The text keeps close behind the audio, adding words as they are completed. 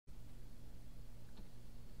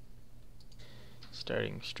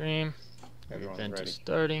Starting stream. Everyone's Event ready. is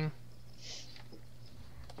starting.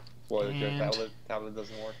 What, if your And tablet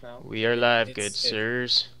doesn't work now? we are live, good It's-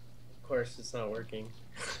 sirs. Of course, it's not working.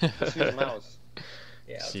 Just use mouse.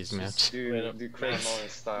 Yeah, Just use it's mouse. just Do Craig Mullen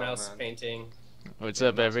style, mouse man. painting. What's Yeah,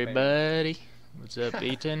 up, mouse painting. everybody? What's up,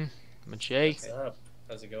 Eytan? Mache? What's up?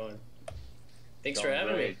 How's it going? Thanks for Going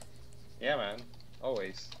having great. Yeah, man.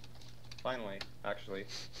 Always. Finally, actually. me.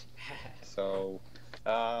 So,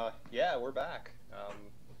 yeah, we're back.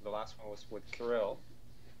 The last one was with Kirill,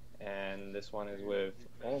 and this one is with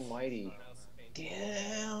Almighty.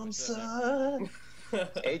 Damn, son.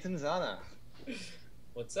 Eytan Zana.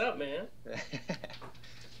 What's up, man?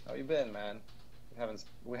 How you been, man?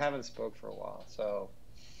 We haven't spoke for a while, so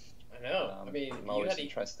I know. I mean, I'm always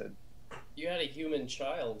interested. you had a human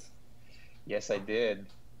child. Yes, I did.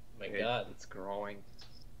 My God. It's growing.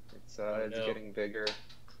 It's Oh, it's no. getting bigger.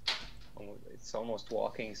 It's almost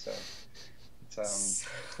walking, so it's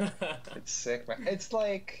it's sick, man. It's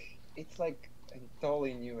like a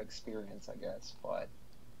totally new experience, I guess. But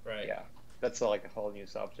Right. yeah, that's like a whole new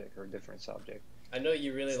subject or a different subject. I know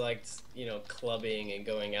you really liked, clubbing and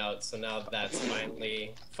going out. So now that's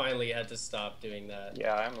finally you had to stop doing that.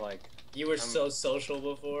 Yeah, I'm like, You were so social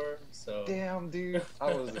before, so. damn, dude.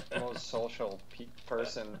 I was the most social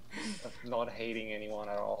person, of not hating anyone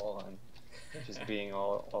at all and just being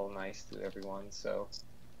all nice to everyone. So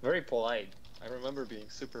very polite. I remember being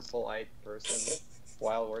super polite person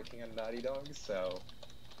while working at Naughty Dog. So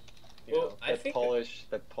you Well, know, I think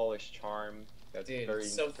that Polish charm, that Dude, very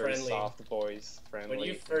so very friendly. soft voice, friendly. When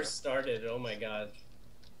you first started, oh my God,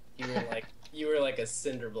 you were like a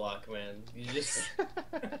cinder block, man.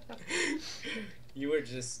 You were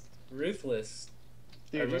just ruthless.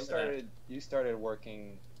 I Dude, remember you started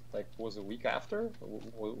working like was a week after?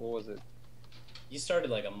 What was it? You started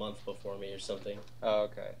like a month before me or something. Oh,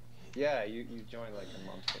 okay. Yeah, you joined like a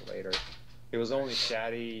month later. It was only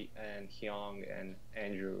Shadi and Hyung and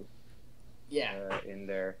Andrew Yeah. in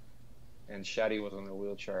there, and Shadi was on a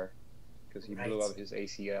wheelchair because he blew Right. up his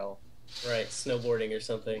ACL. Right, snowboarding or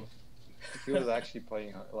something. He was actually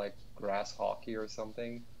playing like grass hockey or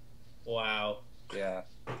something. Wow. Yeah,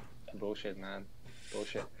 bullshit, man,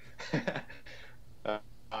 bullshit.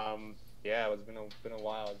 Yeah, it's been a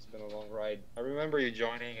while. It's been a long ride. I remember you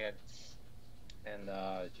joining it, and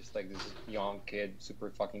just like this young kid,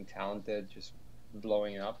 super fucking talented, just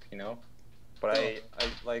blowing up, you know. But I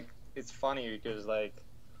like it's funny because like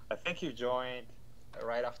I think you joined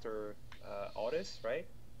right after Otis, right?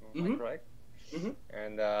 Am I Mhm. correct? Mhm.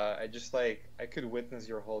 And I just like I could witness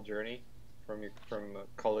your whole journey from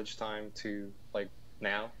college time to like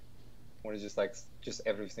now, when it's just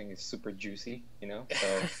everything is super juicy, you know.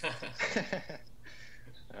 So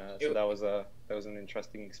so that was an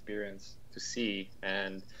interesting experience to see,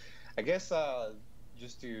 and I guess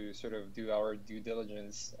just to sort of do our due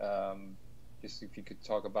diligence, just if you could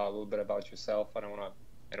talk about a little bit about yourself. I don't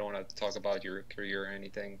want to talk about your career or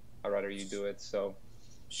anything. I'd rather you do it. So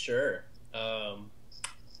Sure.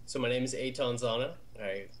 So my name is Eytan Zana.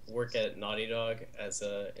 I work at Naughty Dog as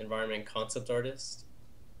an environment concept artist.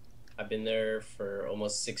 I've been there for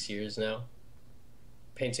almost 6 years now,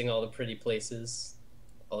 painting all the pretty places,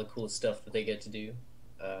 all the cool stuff that they get to do.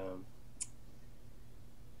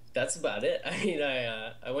 That's about it. I mean,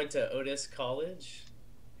 I went to Otis College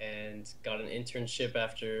and got an internship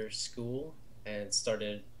after school and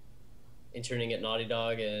started interning at Naughty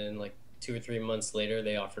Dog, and like 2 or 3 months later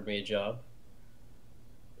they offered me a job.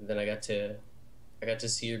 And then I got to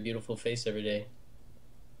see your beautiful face every day.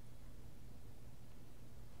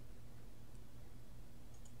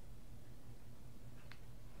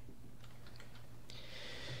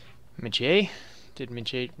 Mache? Did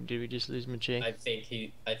we just lose Mache? I think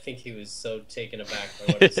he was so taken aback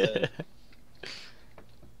by what I said.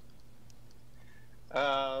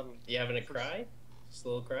 You having a cry? Just a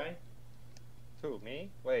little cry? who, me?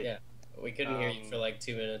 Wait. Yeah. We couldn't hear you for like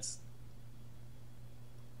 2 minutes.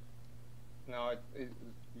 No,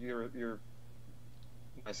 you're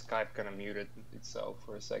my Skype kind of muted itself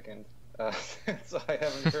for a second, so I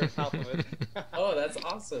haven't heard half of it. Oh, that's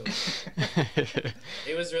awesome.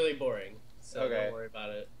 It was really boring, so Okay. don't worry about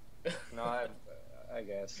it. No, I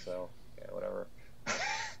guess so. Yeah, whatever.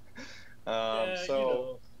 Yeah,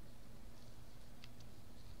 so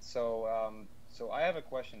so I have a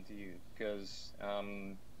question to you because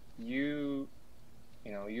you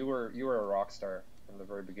were a rock star from the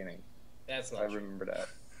very beginning. That's I not true. remember that.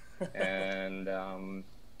 And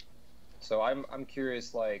so I'm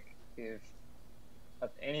curious, like, if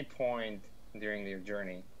at any point during your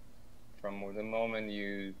journey, from the moment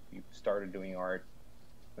you started doing art,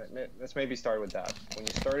 let's maybe start with that. When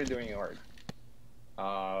you started doing art,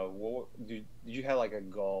 did you have like a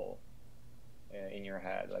goal in your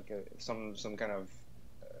head, like some kind of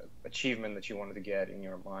achievement that you wanted to get in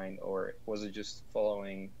your mind, or was it just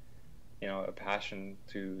following, a passion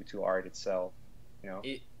to art itself, you know?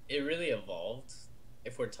 It really evolved.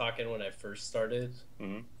 If we're talking when I first started,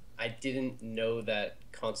 Hmm. I didn't know that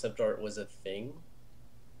concept art was a thing.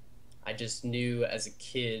 I just knew as a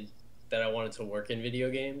kid that I wanted to work in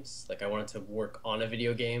video games. Like I wanted to work on a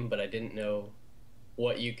video game, but I didn't know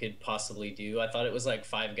what you could possibly do. I thought it was like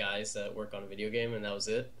five guys that work on a video game and that was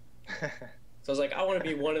it. So I was like, I want to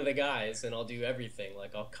be one of the guys and I'll do everything.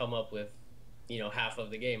 Like I'll come up with, half of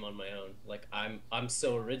the game on my own. Like I'm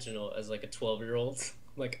so original as like a 12-year-old.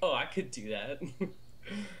 Like, oh, I could do that.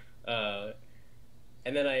 uh,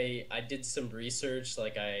 and then I did some research.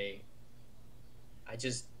 Like I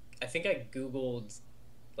just I think I googled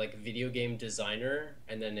like video game designer,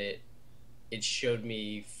 and then it showed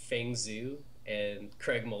me Feng Zhu and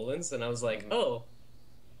Craig Mullins, and I was like, Mhm. oh,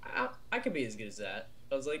 I could be as good as that.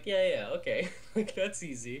 I was like, yeah, okay, like that's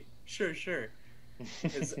easy. Sure, sure.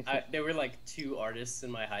 Because there were like two artists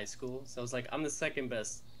in my high school, so I was like, I'm the second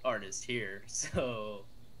best artist here, so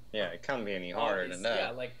Yeah, it can't be any harder than that.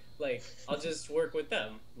 yeah, like I'll just work with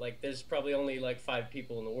them. Like there's probably only like five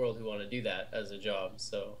people in the world who want to do that as a job,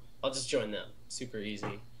 so I'll just join them. Super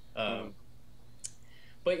easy. Mm.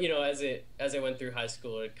 But as I went through high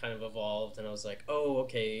school, it kind of evolved, and I was like, oh,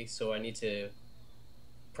 okay, so I need to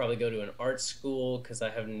probably go to an art school because I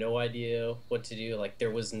have no idea what to do. Like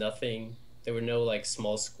there was nothing. There were no like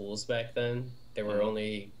small schools back then. There were Mhm.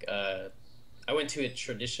 only. I went to a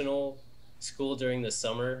traditional school during the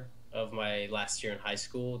summer of my last year in high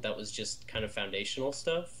school. That was just kind of foundational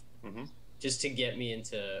stuff, Mhm. just to get me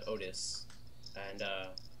into Otis. And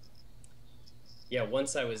yeah,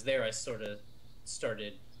 once I was there, I sort of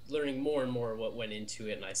started learning more and more what went into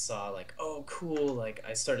it, and I saw like, oh, cool. Like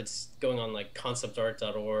I started going on like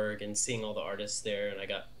conceptart.org and seeing all the artists there, and I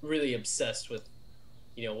got really obsessed with,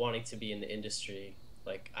 wanting to be in the industry.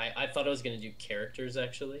 Like I thought I was gonna do characters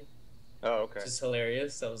actually, Oh, okay. which is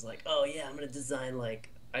hilarious. I was like, oh yeah, I'm gonna design like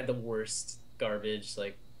I had the worst garbage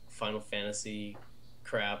like Final Fantasy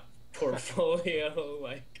crap portfolio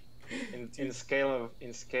like In scale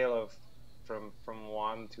of from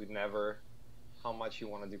one to never, how much you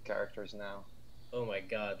want to do characters now? oh my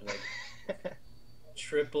god, like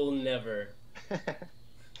triple never.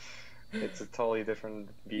 It's a totally different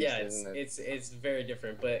beast, Yeah, isn't it? it's very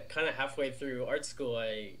different. But kind of halfway through art school,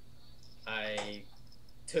 I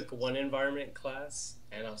took one environment class,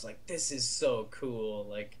 and I was like, this is so cool.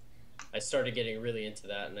 Like, I started getting really into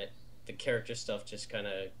that, and the character stuff just kind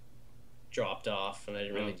of dropped off, and I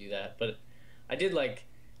didn't really Mm. do that. But I did like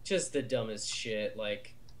just the dumbest shit,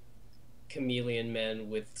 like chameleon men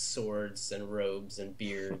with swords and robes and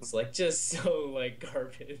beards, like just so like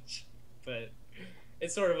garbage. But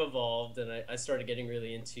it sort of evolved, and I started getting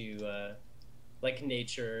really into like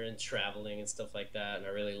nature and traveling and stuff like that, and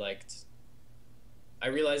I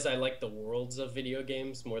realized I liked the worlds of video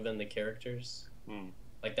games more than the characters. Mm.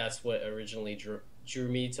 Like that's what originally drew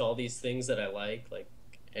me to all these things that I like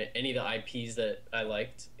any of the IPs that I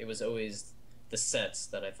liked. It was always the sets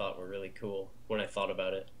that I thought were really cool when I thought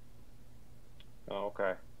about it. Oh,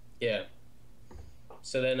 okay. Yeah.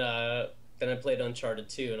 So then I played Uncharted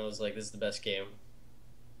 2, and I was like, this is the best game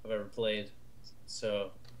I've ever played.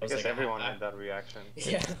 So I I was guess like, everyone had that reaction.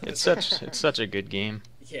 yeah, It's such a good game.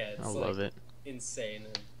 yeah, I it's love like it. insane.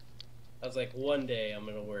 And I was like, one day I'm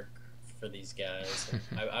gonna work for these guys.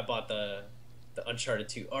 And I bought the Uncharted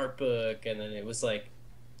 2 art book, and then it was like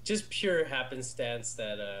just pure happenstance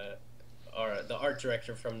that the art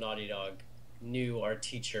director from Naughty Dog knew our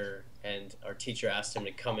teacher, and our teacher asked him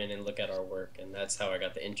to come in and look at our work, and that's how I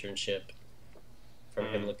got the internship from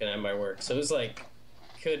him Mm. looking at my work. So it was like,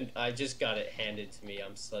 I just got it handed to me.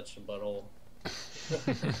 I'm such a butthole.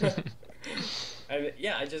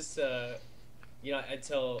 I just I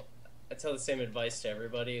tell the same advice to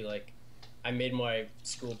everybody. Like, I made my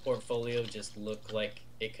school portfolio just look like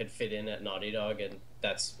it could fit in at Naughty Dog, and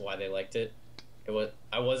that's why they liked it.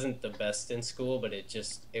 I wasn't the best in school, but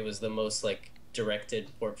it was the most like directed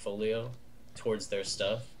portfolio towards their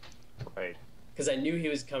stuff. Right. Because I knew he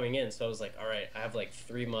was coming in, so I was like, all right, I have like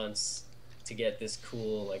 3 months to get this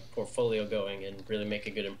cool like portfolio going and really make a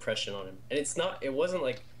good impression on him. And it wasn't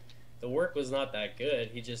like the work was not that good.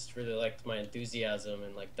 He just really liked my enthusiasm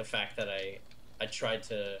and like the fact that I tried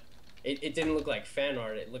to. It didn't look like fan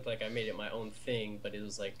art. It looked like I made it my own thing, but it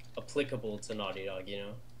was like applicable to Naughty Dog, you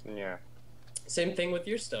know. Yeah. Same thing with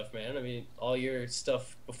your stuff, man. I mean, all your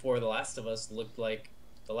stuff before The Last of Us looked like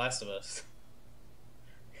The Last of Us.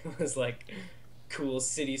 It was like cool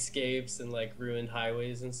cityscapes and like ruined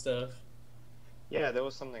highways and stuff. Yeah, there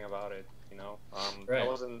was something about it, you know. Right. I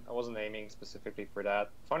wasn't aiming specifically for that.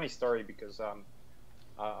 Funny story because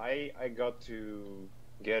I got to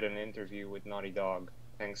get an interview with Naughty Dog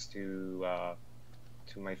thanks to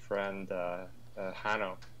my friend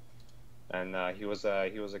Hanno, and he was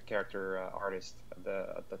a character artist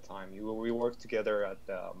at the time. We worked together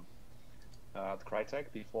at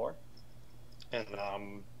Crytek before, and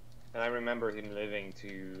I remember him leaving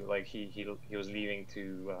to like he was leaving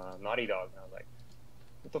to Naughty Dog, and I was like,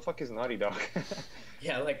 what the fuck is Naughty Dog?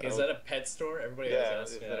 Yeah, like is that a pet store? Everybody Yeah, always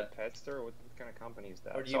asks is me that a that. pet store? What kind of company is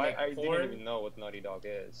that? Or do you So make I porn? didn't even know what Naughty Dog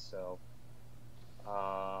is. So,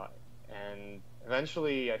 uh, and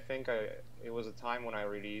eventually, I think it was a time when I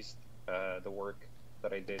released the work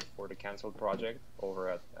that I did for the canceled project over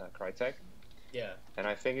at Crytek, Yeah. and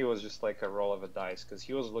I think it was just like a roll of a dice because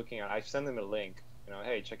he was looking at. I sent him a link, you know,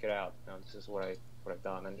 hey, check it out. You know, this is what I've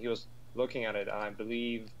done, and he was looking at it, and I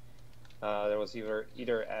believe there was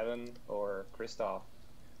either Evan or Christoph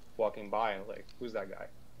walking by, and like, who's that guy?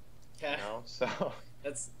 Yeah. You know, so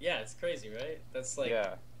Yeah, it's crazy, right? That's like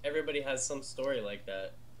yeah, everybody has some story like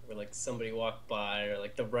that where like somebody walked by or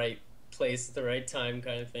like the right place at the right time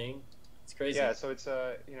kind of thing. It's crazy. yeah. So it's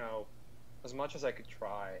you know, as much as I could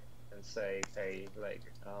try and say, hey, like,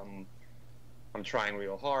 I'm trying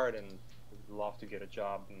real hard and would love to get a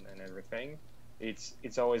job and everything.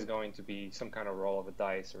 It's always going to be some kind of roll of a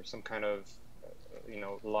dice or some kind of you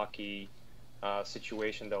know lucky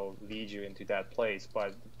situation that will lead you into that place.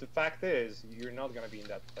 But the fact is, you're not going to be in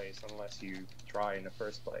that place unless you try in the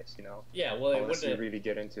first place. You know, Yeah, well, unless you really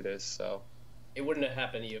get into this. So it wouldn't have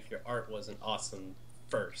happened to you if your art wasn't awesome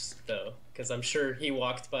first, though, because I'm sure he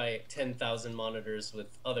walked by 10,000 monitors with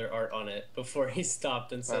other art on it before he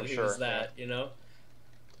stopped and said I'm he sure, was that, you know?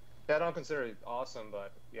 yeah, I don't consider it awesome,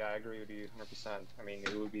 but yeah, I agree with you 100%. I mean,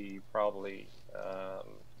 it would be probably a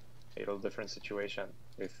little different situation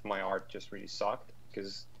if my art just really sucked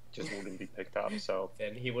because it just wouldn't be picked up. So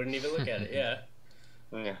And he wouldn't even look at it, yeah.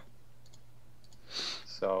 yeah.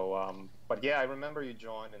 So but yeah, I remember you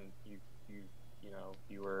joined and you know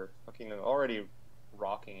you were fucking already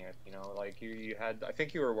rocking it. You know, like you had I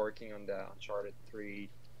think you were working on the Uncharted 3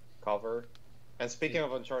 cover. And speaking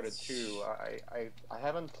of Uncharted 2, I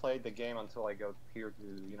haven't played the game until I got here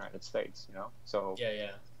to the United States, you know? So Yeah,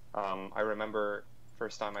 yeah. I remember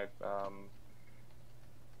first time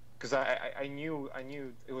because I knew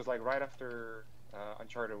it was like right after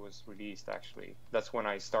Uncharted was released. Actually, that's when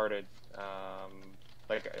I started.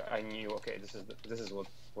 Like I knew, okay, this is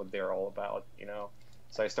what they're all about, you know.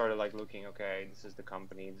 So I started like looking, okay, this is the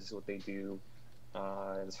company, this is what they do.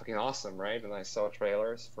 And it's fucking awesome, right? And I saw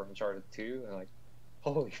trailers for Uncharted 2, and like,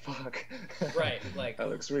 holy fuck! Right, like that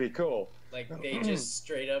looks really cool. like they just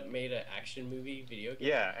straight up made an action movie video game.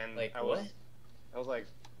 Yeah, and Like I what? was like,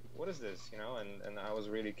 what is this? You know, and I was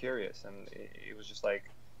really curious, and it was just like,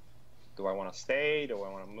 do I want to stay? Do I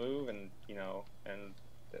want to move? And you know, and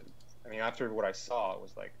I mean, after what I saw, it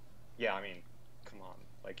was like, yeah, I mean, come on,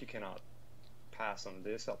 like you cannot pass on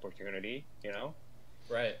this opportunity, you know?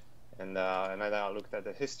 Right. And then I looked at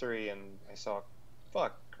the history and I saw,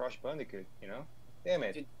 fuck, Crash Bandicoot, you know? Damn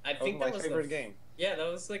it, Dude, I that was think my that was favorite game. Yeah,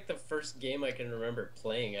 that was like the first game I can remember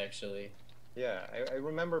playing actually. Yeah, I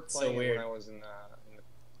remember So playing it weird. when I was in the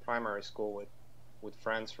primary school with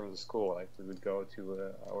friends from the school. Like we would go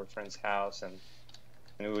to our friend's house and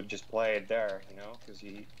we would just play it there, you know, because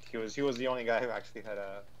he was the only guy who actually had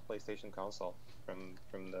a PlayStation console from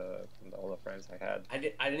all the friends I had. I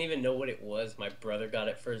didn't even know what it was. My brother got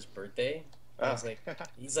it for his birthday. And I was like,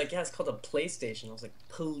 he's like, yeah, it's called a PlayStation. I was like,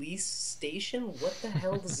 police station? What the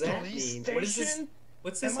hell does that Police mean? What is this? station?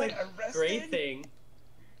 What's this Am I like arrested? gray thing?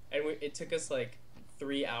 And it took us like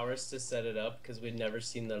 3 hours to set it up because we'd never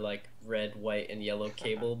seen the like red, white, and yellow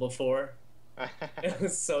cable before. It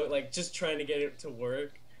was so like just trying to get it to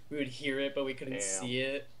work. We would hear it, but we couldn't Damn. see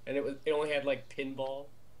it, and it only had like pinball.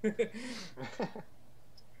 It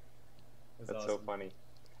was That's awesome. so funny.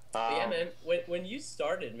 But yeah, man. When you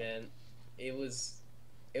started, man, it was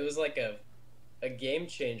like a game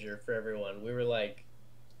changer for everyone. We were like,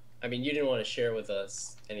 I mean, you didn't want to share with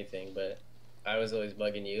us anything, but I was always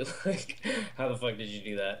bugging you, like, how the fuck did you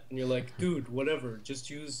do that? And you're like, dude, whatever, just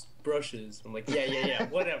use brushes. I'm like, yeah,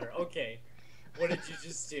 whatever, okay. What did you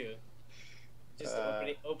just do? Just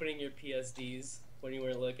opening your PSDs when you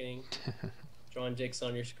weren't looking, drawing dicks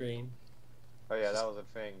on your screen. Oh yeah, that was a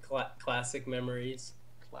thing. Classic memories.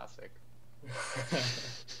 Classic.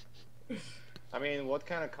 I mean, what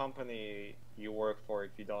kind of company you work for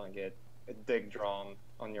if you don't get a dick drawn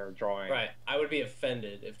on your drawing? Right. I would be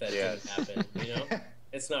offended if that Yes. didn't happen, you know?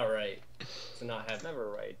 It's not right. to not have It's never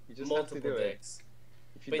right. You just have to multiple do it. dicks.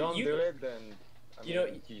 If you But don't you- do it, then I you mean,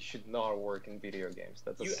 know- you should not work in video games.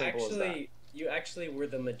 That's as You simple as that. actually were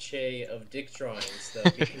the Mache of dick drawings though,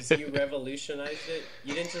 because you revolutionized it.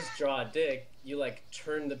 You didn't just draw a dick, you like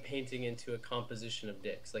turned the painting into a composition of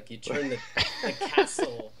dicks. Like you turned the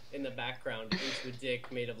castle in the background into a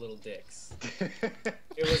dick made of little dicks.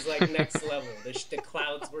 It was like next level. The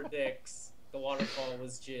clouds were dicks, the waterfall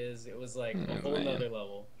was jizz. It was like a whole man. nother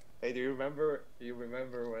level. Hey, do you remember? You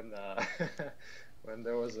remember when when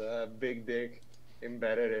there was a big dick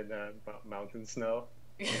embedded in mountain snow,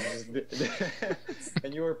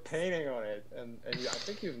 and you were painting on it, and I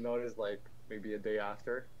think you've noticed like maybe a day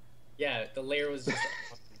after. Yeah, the layer was just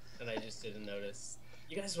on, and I just didn't notice.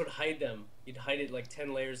 You guys would hide them. You'd hide it like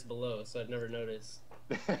 10 layers below, so I'd never notice.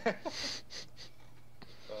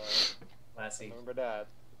 Classy. Remember that?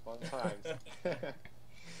 Fun times.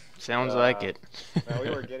 Sounds like it. No, we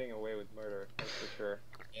were getting away with murder, that's for sure.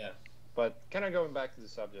 Yeah. But kind of going back to the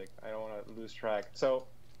subject, I don't want to lose track. So,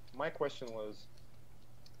 my question was,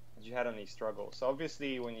 did you had any struggles? So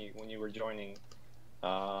obviously, when you were joining,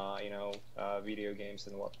 video games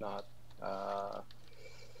and whatnot,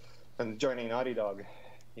 and joining Naughty Dog,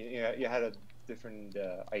 you had a different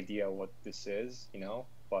idea what this is,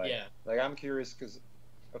 But Yeah. like, I'm curious because,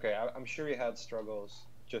 okay, I'm sure you had struggles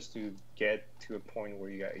just to get to a point where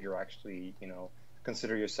you're actually,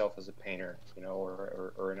 consider yourself as a painter,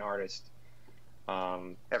 or an artist.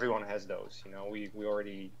 Everyone has those, we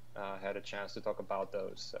already had a chance to talk about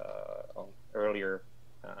those on earlier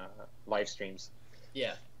live streams.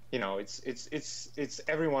 Yeah. It's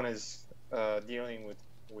everyone is dealing with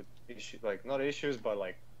issues, like not issues, but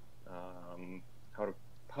like how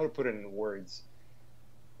to put it in words.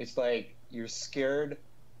 It's like you're scared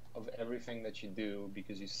of everything that you do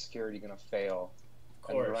because you're scared you're gonna fail. Of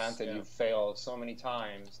course. And granted, yeah. you fail so many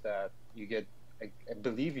times that you get, I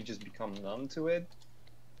believe you just become numb to it.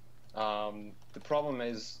 The problem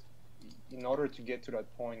is, in order to get to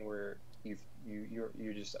that point where you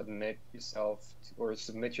just admit yourself or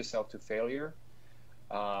submit yourself to failure,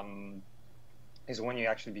 is when you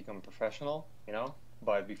actually become a professional,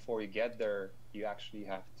 But before you get there, you actually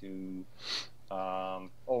have to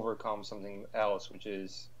overcome something else, which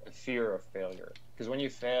is a fear of failure. Because when you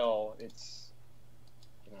fail, it's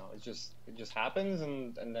it just happens,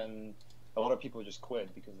 and then a lot of people just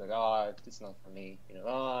quit because like, it's not for me,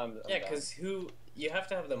 I'm Yeah, done. because you have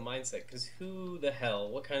to have the mindset, because who the hell,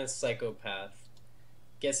 what kind of psychopath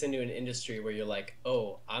gets into an industry where you're like,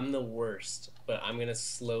 oh, I'm the worst, but I'm going to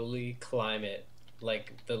slowly climb it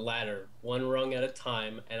like the ladder, one rung at a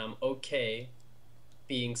time, and I'm okay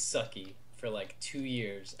being sucky for like 2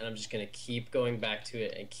 years, and I'm just going to keep going back to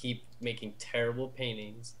it and keep making terrible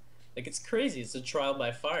paintings. Like, it's crazy. It's a trial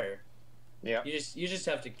by fire. Yeah. You just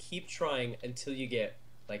have to keep trying until you get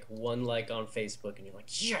like one like on Facebook, and you're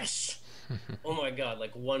like, yes. Oh my god,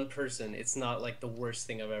 like one person. It's not like the worst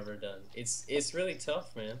thing I've ever done. It's really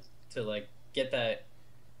tough, man, to like get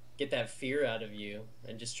that fear out of you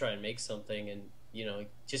and just try and make something, and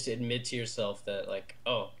just admit to yourself that like,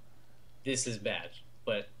 oh, this is bad,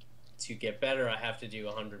 but to get better I have to do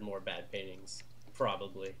 100 more bad paintings,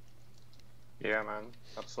 probably. Yeah, man,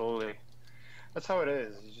 absolutely. That's how it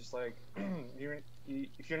is. It's just like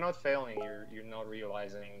if you're not failing, you're not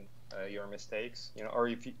realizing your mistakes, or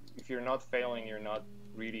if you're not failing, you're not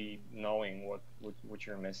really knowing what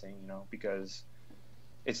you're missing, because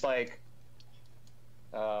it's like,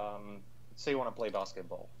 say you want to play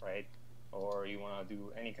basketball, right? Or you want to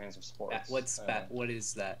do any kinds of sports. What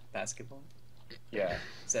is that, basketball? Yeah.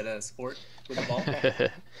 Is that a sport with a ball?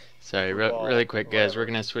 Sorry, Football, really quick, guys. whatever. We're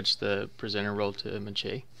gonna switch the presenter role to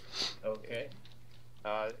Mache. Okay.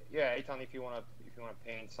 Yeah, Eytan, if you wanna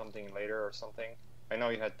paint something later or something. I know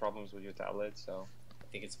you had problems with your tablet, so. I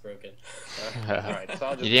think it's broken. Alright, so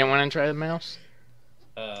I'll just. You didn't want to try the mouse?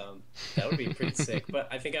 That would be pretty sick, but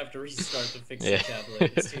I think I have to restart to fix Yeah. the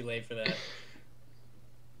tablet. It's too late for that.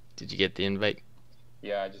 Did you get the invite?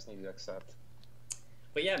 Yeah, I just need to accept.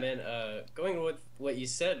 But yeah, man, going with what you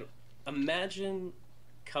said, imagine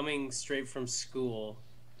coming straight from school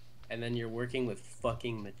and then you're working with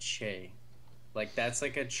fucking Mache. Like, that's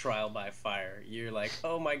like a trial by fire. You're like,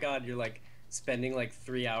 oh my god, you're like spending like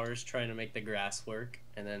 3 hours trying to make the grass work,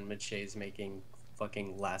 and then Mache's making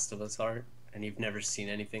fucking Last of Us art, and you've never seen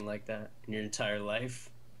anything like that in your entire life.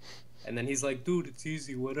 And then he's like, dude, it's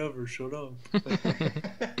easy, whatever, shut up. I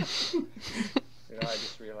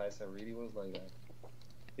just realized I really was like that.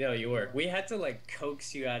 No, you were. We had to like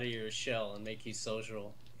coax you out of your shell and make you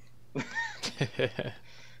social. That's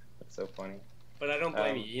so funny. But I don't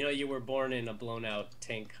blame you. You were born in a blown out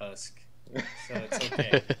tank husk, so it's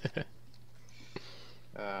okay.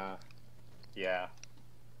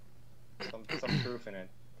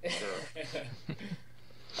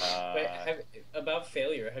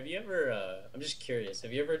 have you ever? I'm just curious.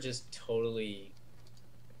 Have you ever just totally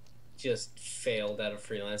just failed at a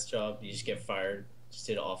freelance job? You just get fired. Just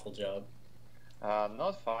did an awful job.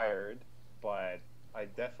 Not fired, but I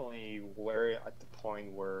definitely were at the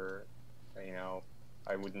point where, you know,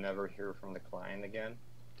 I would never hear from the client again.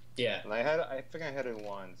 Yeah. And I think I had it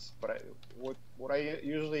once, but what I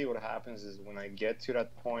usually what happens is when I get to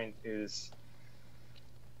that point is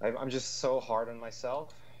I'm just so hard on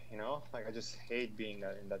myself, you know, like I just hate being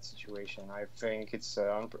that in that situation. I think it's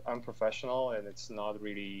unprofessional and it's not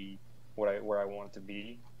really where I want to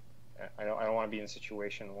be. I don't want to be in a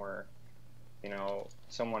situation where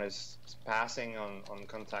someone is passing on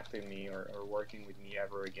contacting me or working with me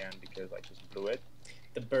ever again because I just blew it.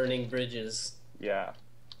 The burning bridges. Yeah.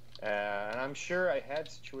 And I'm sure I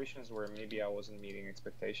had situations where maybe I wasn't meeting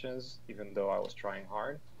expectations, even though I was trying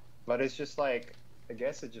hard. But it's just like, I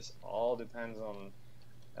guess it just all depends on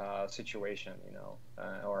situation,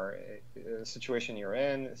 or a situation you're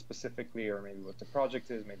in specifically, or maybe what the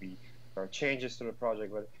project is, maybe there are changes to the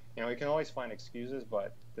project. But, you can always find excuses,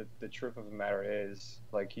 but the truth of the matter is,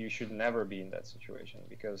 like, you should never be in that situation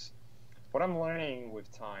because what I'm learning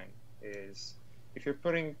with time is if you're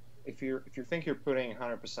putting if you think you're putting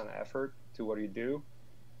 100% effort to what you do,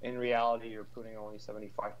 in reality you're putting only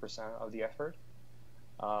 75% of the effort.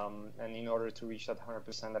 And in order to reach that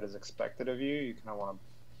 100% that is expected of you, you kind of want to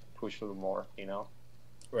push a little more,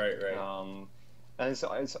 Right, right. And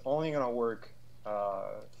it's only gonna work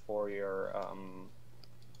for your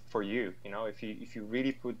for you, if you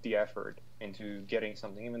really put the effort into getting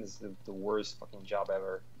something, even if it's the worst fucking job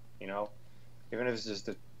ever, even if it's just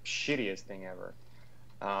the shittiest thing ever,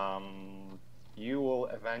 you will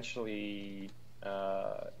eventually,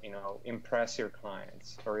 impress your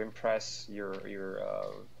clients or impress your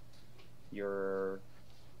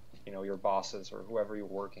bosses or whoever you're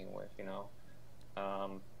working with.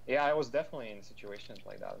 Yeah, I was definitely in situations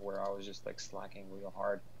like that where I was just like slacking real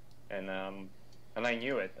hard, and I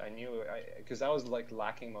knew it. Because I was like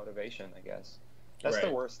lacking motivation. I guess that's Right.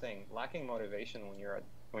 the worst thing. Lacking motivation when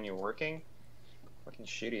you're working, fucking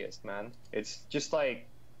shittiest, man. It's just like,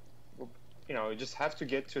 you just have to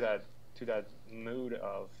get to that mood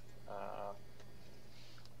of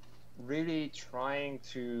really trying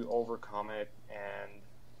to overcome it,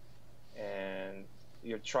 and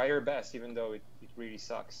you try your best even though it really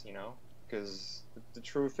sucks, because the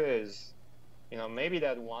truth is, maybe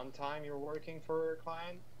that one time you're working for a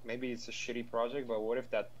client, maybe it's a shitty project, but what if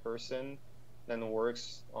that person then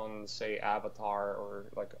works on, say, Avatar or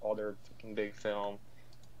like other fucking big film,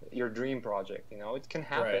 your dream project? It can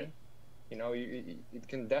happen. Right. It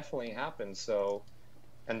can definitely happen. So,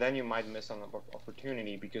 and then you might miss an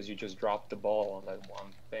opportunity because you just dropped the ball on that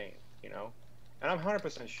one thing, And I'm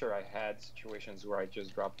 100% sure I had situations where I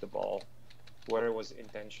just dropped the ball, whether it was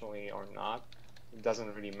intentionally or not. It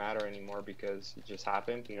doesn't really matter anymore because it just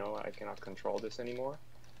happened. I cannot control this anymore.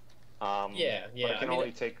 Yeah, yeah. But I can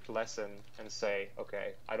only take a lesson and say,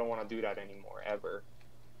 okay, I don't want to do that anymore, ever.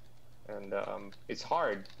 And it's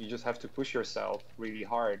hard. You just have to push yourself really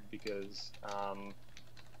hard because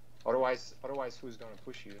otherwise, who's going to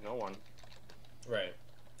push you? No one. Right.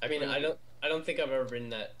 I mean, I don't think I've ever been in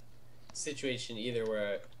that situation either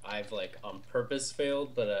where I've like on purpose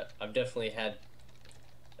failed, but I've definitely had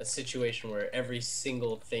a situation where every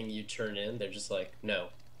single thing you turn in, they're just like, no,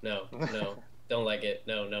 no, no, don't like it,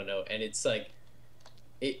 no, no, no, and it's like,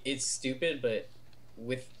 it's stupid, but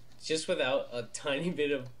without a tiny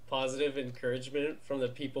bit of positive encouragement from the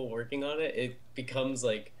people working on it, it becomes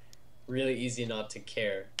like really easy not to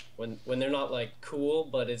care. When they're not like cool,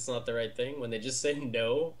 but it's not the right thing. When they just say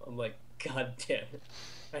no, I'm like, God damn it,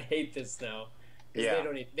 I hate this now. Because Yeah.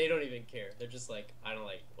 they don't even care. They're just like, I don't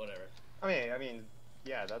like whatever. I mean,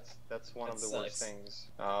 yeah, that's one That of the sucks. worst things.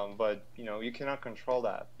 But you cannot control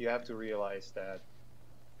that. You have to realize that,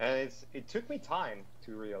 and it took me time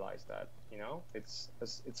to realize that.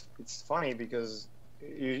 It's funny because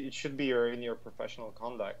it should be in your professional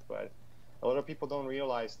conduct, but a lot of people don't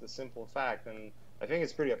realize the simple fact, and I think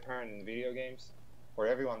it's pretty apparent in video games, where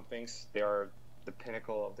everyone thinks they are the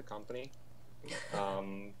pinnacle of the company,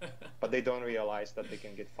 but they don't realize that they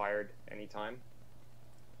can get fired anytime.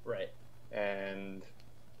 Right. And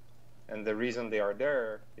the reason they are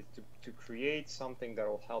there is to create something that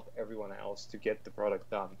will help everyone else to get the product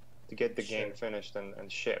done, to get the game finished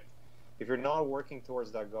and shipped. If you're not working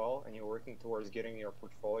towards that goal and you're working towards getting your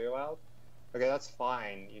portfolio out, okay, that's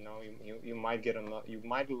fine. You might you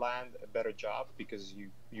might land a better job because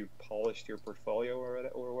you polished your portfolio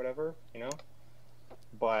or whatever,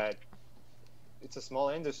 But it's a small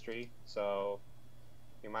industry, so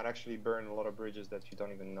you might actually burn a lot of bridges that you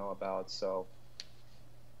don't even know about. So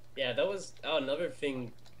Yeah, that was another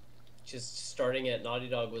thing. Just starting at Naughty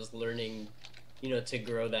Dog was learning, to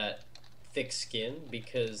grow that thick skin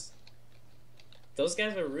because those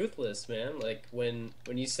guys are ruthless, man. Like when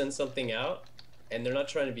you send something out and they're not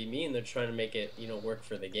trying to be mean, they're trying to make it, work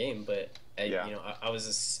for the game. But Yeah. I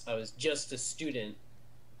was just a student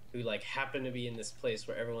who like happened to be in this place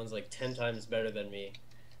where everyone's like 10 times better than me.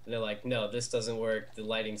 And they're like, no, this doesn't work. The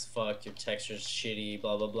lighting's fucked. Your texture's shitty.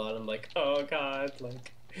 Blah blah blah. And I'm like, oh god,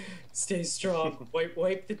 like, stay strong.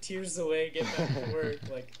 Wipe the tears away. Get back to work.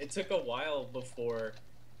 Like, it took a while before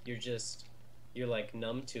you're just you're like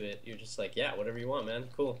numb to it. You're just like, yeah, whatever you want, man.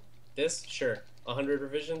 Cool. This, sure. 100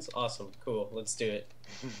 revisions, awesome, cool. Let's do it.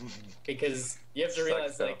 Because you have to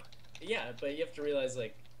realize, Sucks, though. like, yeah, but you have to realize,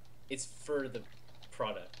 like, it's for the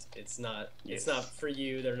product. It's not. It's not for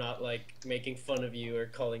you. They're not like making fun of you or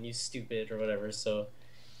calling you stupid or whatever. So,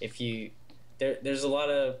 if you there's a lot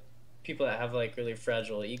of people that have like really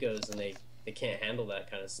fragile egos and they can't handle that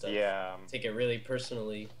kind of stuff. Yeah. Take it really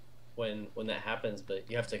personally when that happens. But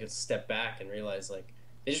you have to step back and realize like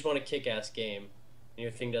they just want a kick-ass game, and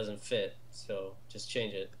your thing doesn't fit. So just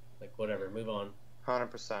change it. Like whatever, move on.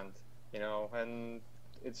 100%. You know, and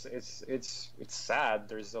it's sad.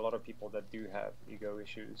 There's a lot of people that do have ego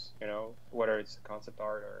issues. You know, whether it's concept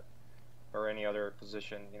art or any other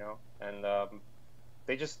position. You know, and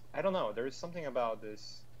they just, I don't know. There's something about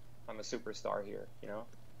this. I'm a superstar here. You know.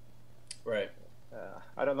 Right.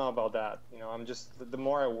 I don't know about that. You know, I'm just, the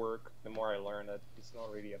more I work, the more I learn that it's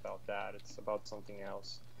not really about that. It's about something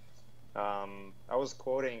else. I was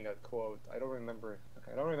quoting a quote. I don't remember.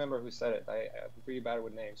 I don't remember who said it. I'm pretty bad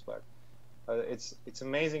with names, but it's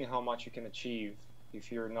amazing how much you can achieve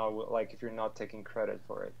if you're not taking credit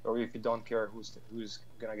for it, or if you don't care who's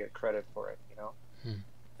gonna get credit for it. You know. And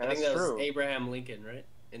I think that's that was true. Abraham Lincoln, right?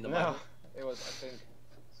 In the No, Bible. it was, I think,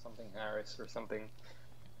 something Harris or something.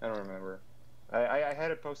 I don't remember. I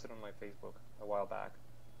had it posted on my Facebook a while back.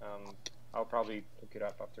 I'll probably look it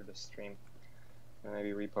up after the stream and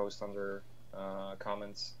maybe repost under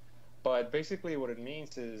comments. But basically, what it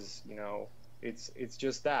means is, you know, it's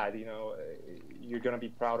just that, you know, you're gonna be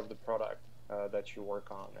proud of the product that you work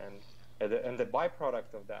on, and the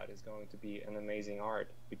byproduct of that is going to be an amazing art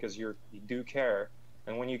because you do care,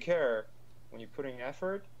 and when you care, when you're putting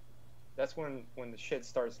effort, that's when the shit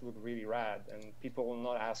starts to look really rad, and people will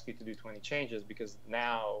not ask you to do 20 changes because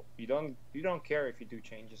now you don't care if you do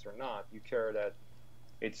changes or not. You care that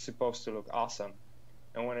it's supposed to look awesome,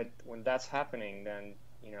 and when that's happening, then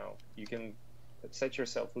you know you can set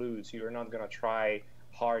yourself loose. You're not gonna try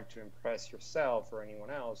hard to impress yourself or anyone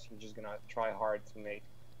else. You're just gonna try hard to make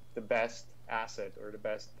the best asset or the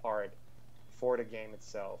best part for the game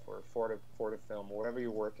itself or for the film or whatever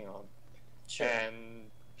you're working on. Sure.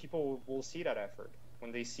 And people will see that effort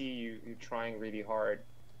when they see you trying really hard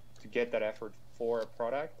to get that effort for a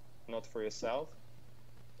product, not for yourself.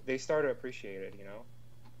 They start to appreciate it, you know.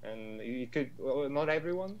 And you could, well, not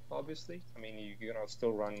everyone, obviously. I mean, you're gonna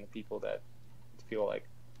still run into people that feel like,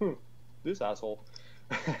 this asshole.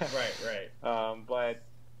 Right. But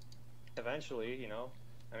eventually, you know,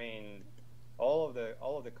 I mean, all of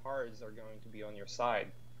the cards are going to be on your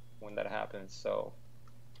side when that happens. So.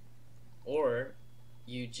 Or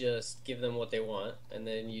you just give them what they want, and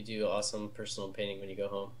then you do awesome personal painting when you go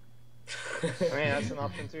home. I mean, that's an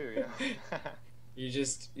option too. Yeah. You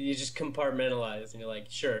just compartmentalize, and you're like,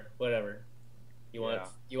 sure, whatever. You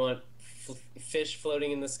want fish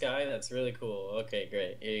floating in the sky? That's really cool. Okay,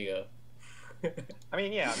 great. Here you go. I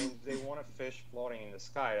mean, yeah. I mean, they want a fish floating in the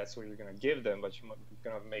sky. That's what you're gonna give them, but you're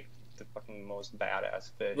gonna make the fucking most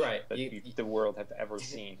badass fish that the world have ever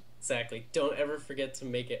seen. Exactly. Don't ever forget to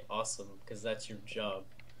make it awesome, because that's your job.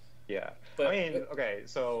 Yeah. But I mean, okay.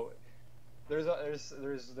 So there's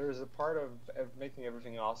a part of making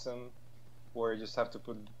everything awesome where you just have to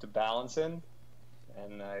put the balance in,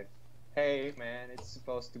 and hey man, it's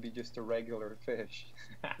supposed to be just a regular fish,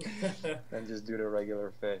 and just do the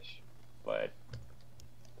regular fish, but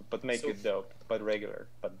make it dope, but regular,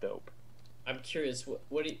 but dope. I'm curious,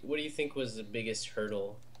 what do you think was the biggest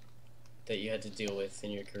hurdle that you had to deal with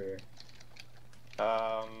in your career?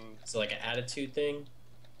 So like an attitude thing?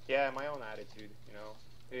 Yeah, my own attitude. You know,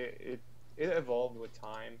 it evolved with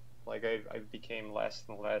time. Like I became less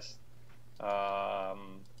and less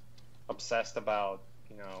obsessed about,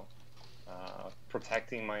 you know,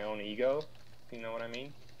 protecting my own ego. If you know what I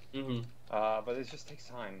mean? Mm-hmm. But it just takes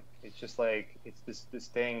time. It's just like it's this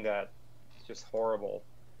thing that is just horrible.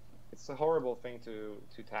 It's a horrible thing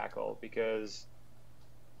to tackle because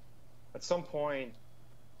at some point,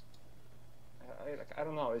 I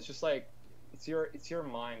don't know. It's just like it's your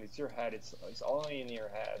mind, it's your head. It's only in your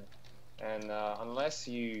head, And unless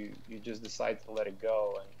you just decide to let it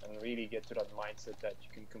go and really get to that mindset that you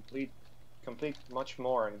can complete much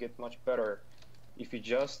more and get much better if you're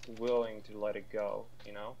just willing to let it go,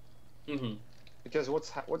 you know? Hmm. Because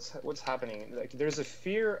what's happening? Like there's a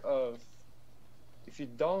fear of if you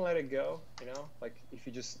don't let it go, you know, like if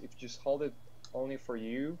you just hold it only for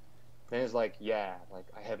you, then it's like, yeah, like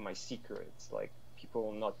I have my secrets, like people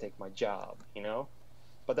will not take my job, you know?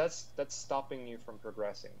 But that's stopping you from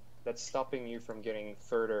progressing. That's stopping you from getting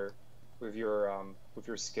further with your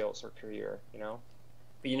skills or career, you know?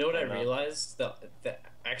 But you know what I And realized? The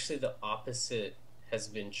actually the opposite has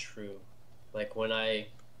been true. Like when I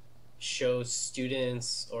show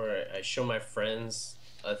students or I show my friends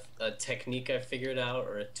a technique I figured out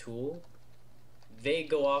or a tool, they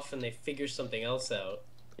go off and they figure something else out.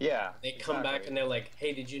 yeah, They come back exactly. and they're like,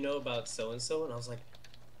 "Hey, did you know about so and so?" And I was like,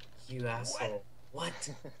 "You What? asshole. What?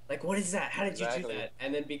 Like, what is that? How did you do Exactly. that?"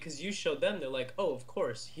 And then because you showed them, they're like, "Oh, of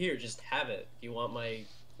course. Here, just have it. You want my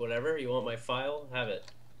whatever? You want my file? Have it."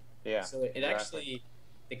 Yeah, So it exactly. actually,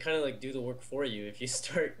 they kind of like do the work for you if you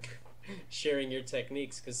start sharing your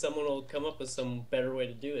techniques, because someone will come up with some better way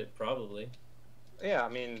to do it, probably. Yeah, I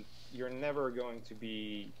mean, you're never going to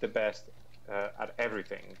be the best at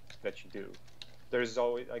everything that you do. There's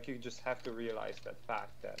always like you just have to realize that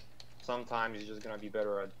fact that sometimes you're just gonna be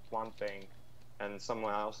better at one thing, and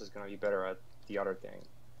someone else is gonna be better at the other thing.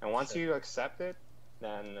 And once Sure. you accept it,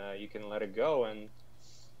 then you can let it go and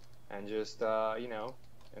just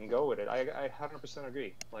and go with it. I 100%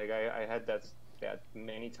 agree. Like I had that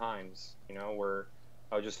many times, you know, where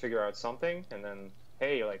I would just figure out something and then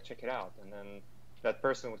hey, like check it out, and then that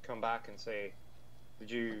person would come back and say, did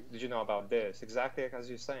you know about this? Exactly like as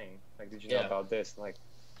you're saying. Like, did you know Yeah. about this? And like,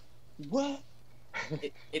 what?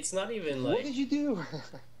 It's not even What like, did you do?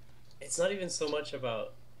 it's not even so much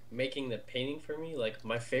about making the painting for me. Like,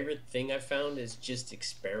 my favorite thing I found is just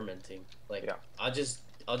experimenting. Like, Yeah, I'll just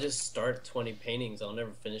start 20 paintings. I'll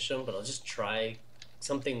never finish them, but I'll just try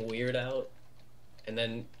something weird out. And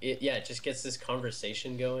then it just gets this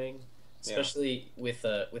conversation going, yeah, especially with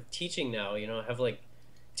teaching now. I have like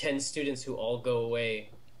 10 students who all go away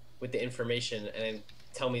with the information and then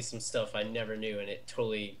tell me some stuff I never knew, and it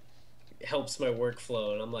totally helps my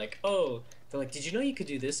workflow. And I'm like, oh, they're like, did you know you could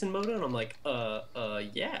do this in Modo? And I'm like,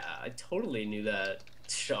 yeah, I totally knew that.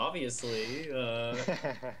 Obviously.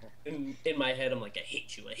 In my head, I'm like, I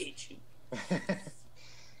hate you.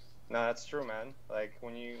 No, that's true, man. Like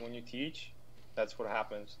when you teach, that's what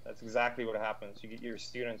happens. That's exactly what happens. Your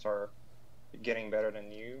students are getting better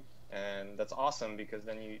than you, and that's awesome because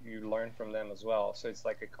then you learn from them as well. So it's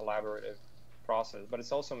like a collaborative process, but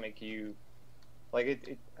it's also make you like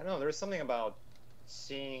I don't know, there's something about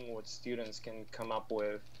seeing what students can come up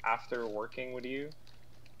with after working with you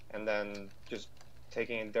and then just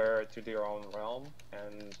taking it there to their own realm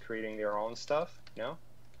and creating their own stuff, you know?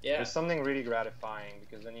 Yeah, There's something really gratifying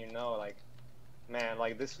because then you know like, man,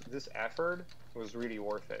 like this effort was really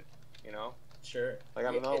worth it, you know? sure. Like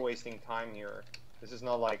I'm not wasting time here. This is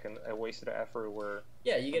not like a wasted effort where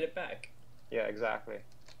Yeah, you get it back. yeah, exactly.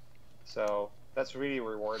 So that's really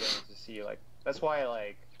rewarding to see. Like that's why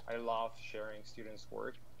I love sharing students'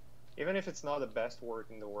 work, even if it's not the best work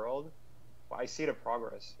in the world. I see the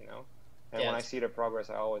progress, you know, and Yeah, when I it's see the progress,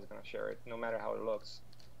 I always gonna share it, no matter how it looks,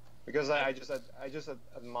 because I just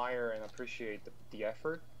admire and appreciate the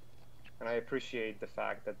effort, and I appreciate the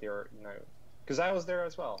fact that they're because I was there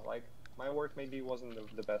as well. Like my work maybe wasn't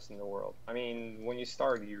the best in the world. I mean, when you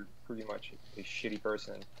start, you're pretty much a shitty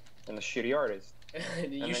person and a shitty artist,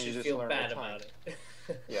 and you then you should just feel learn with bad time. about it.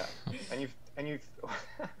 Yeah, and you've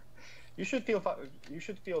you should feel you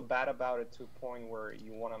should feel bad about it to a point where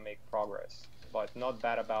you want to make progress, but not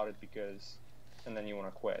bad about it because and then you want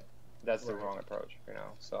to quit. That's the Right. wrong approach, you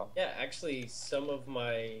know. So Yeah, actually, some of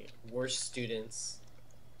my worst students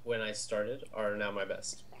when I started are now my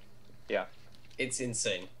best. yeah, It's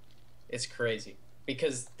insane. It's crazy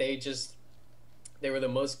because they were the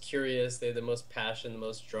most curious, they had the most passion, the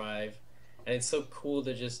most drive, and it's so cool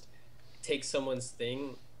to just take someone's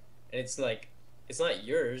thing, and it's like it's not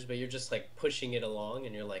yours, but you're just like pushing it along,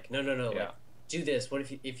 and you're like, no, no, no, yeah, like do this. What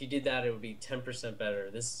if you did that, it would be 10% better.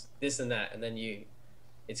 This and that, and then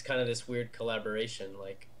it's kind of this weird collaboration.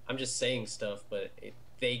 Like I'm just saying stuff, but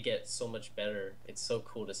they get so much better. It's so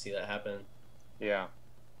cool to see that happen. yeah.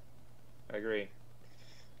 I agree.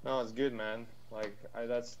 No, it's good, man. Like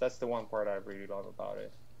that's the one part I really love about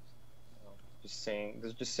it. Just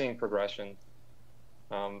seeing progression.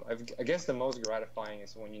 I guess the most gratifying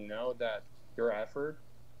is when you know that your effort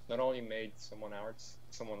not only made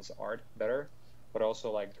someone's art better, but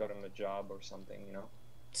also like got them a job or something, you know?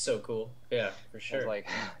 So cool. Yeah, for I was sure. like,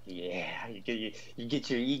 yeah, you get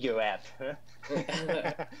your ego up.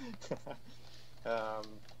 Yeah,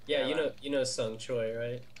 Yeah, man. you know Sung Choi,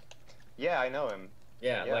 right? Yeah, I know him.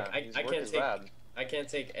 Yeah, like Yeah, his work is rad. I can't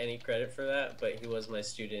take any credit for that, but he was my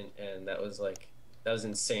student, and that was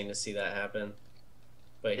insane to see that happen.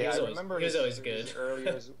 But Yeah, I remember he was always his good.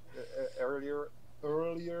 earlier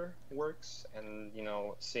earlier works, and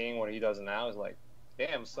seeing what he does now is like,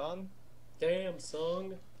 damn son, Damn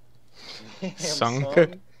Sung. damn Sung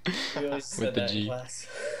son. We always with said the that in G. class.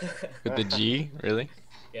 With the G, really?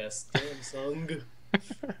 Yes, damn Sung.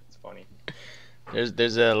 It's funny.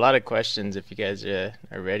 There's a lot of questions if you guys are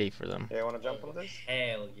ready for them. Yeah, want to jump Oh, on this?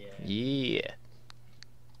 hell yeah. Yeah.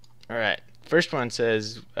 All right. First one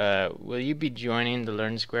says, will you be joining the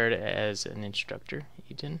Learn Squared as an instructor,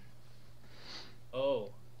 Eytan? Oh,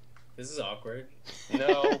 this is awkward.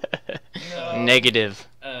 No. No. Negative.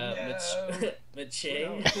 No. Mache,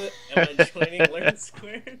 No. am I joining Learn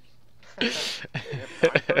Squared? You have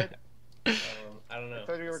time for it? I don't know. I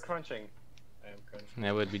thought you were crunching. I am crunching.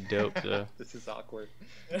 That would be dope, though. This is awkward.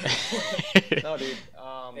 No, dude.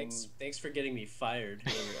 Thanks for getting me fired.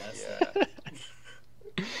 Whoever asked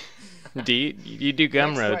Yeah. you do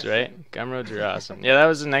gum Next roads, question. right? Gum roads are awesome. Yeah, that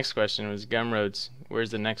was the next question. Was gum roads.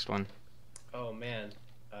 Where's the next one? Oh man,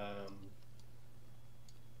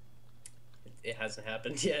 it hasn't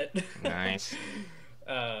happened yet. Nice.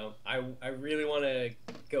 I really want to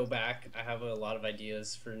go back. I have a lot of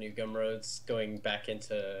ideas for new gum roads, going back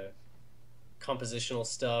into compositional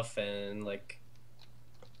stuff and like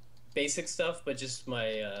basic stuff, but just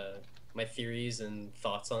my theories and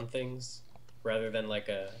thoughts on things, rather than like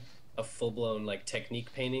a full blown like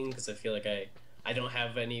technique painting, because I feel like I don't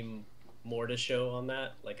have any more to show on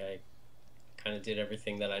that. Like I kind of did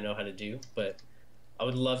everything that I know how to do, but I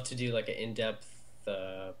would love to do like an in-depth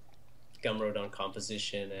Gumroad on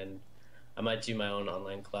composition, and I might do my own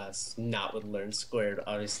online class, not with Learn Squared,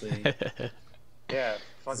 obviously. Yeah,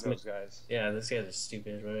 fuck those guys. Yeah, those guys are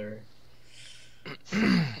stupid, whatever.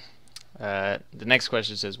 The next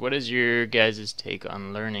question says, what is your guys' take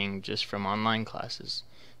on learning just from online classes,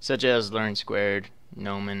 such as Learn Squared,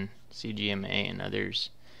 Gnomon, CGMA, and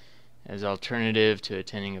others, as alternative to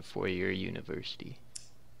attending a four-year university?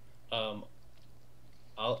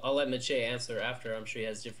 I'll let Mache answer after. I'm sure he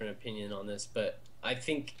has different opinion on this, but I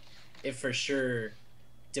think it for sure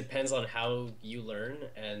depends on how you learn,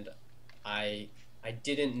 and I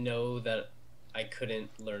didn't know that I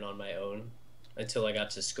couldn't learn on my own until I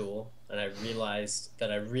got to school, and I realized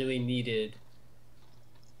that I really needed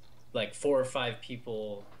like 4 or 5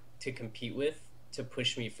 people to compete with to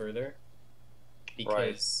push me further,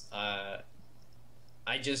 because I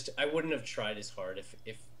wouldn't have tried as hard if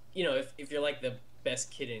if you're like the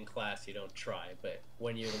best kid in class, you don't try, but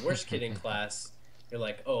when you're the worst kid in class, you're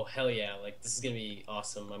like, oh hell yeah, like this is gonna be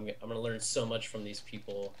awesome. I'm gonna learn so much from these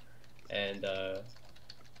people, and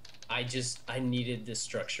I needed the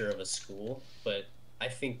structure of a school, but I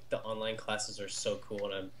think the online classes are so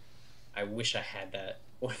cool, and I wish I had that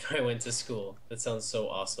when I went to school. That sounds so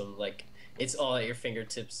awesome. Like it's all at your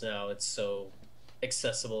fingertips now. It's so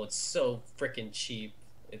accessible. It's so freaking cheap.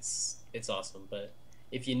 It's awesome. But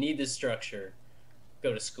if you need the structure,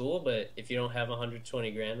 go to school. But if you don't have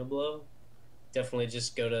 120 grand to blow, definitely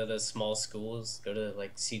just go to the small schools. Go to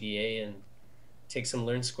like CDA and take some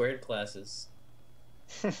Learn Squared classes.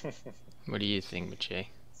 What do you think, Mache?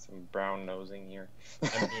 Some brown nosing here.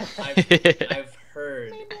 I mean, I've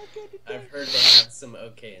heard they have some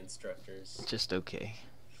okay instructors. Just okay.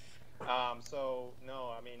 So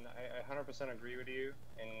no, I mean I 100% agree with you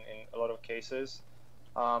in a lot of cases.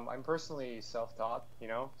 I'm personally self-taught,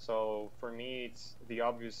 so for me it's the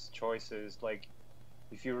obvious choice is like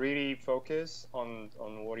if you really focus on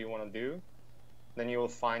what you want to do, then you will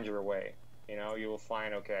find your way. You will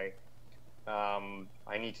find, okay,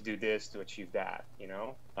 I need to do this to achieve that.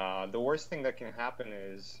 The worst thing that can happen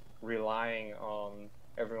is relying on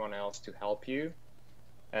everyone else to help you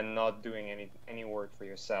and not doing any work for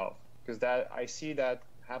yourself, because that I see that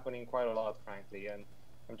happening quite a lot, frankly, and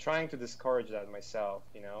I'm trying to discourage that myself.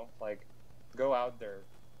 Like go out there,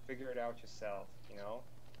 figure it out yourself.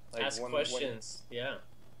 Like Ask questions. Yeah.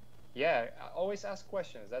 Yeah, always ask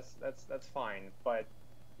questions. That's fine. But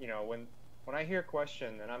when I hear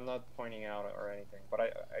question, and I'm not pointing out or anything, but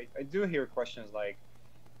I do hear questions like,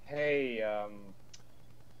 hey,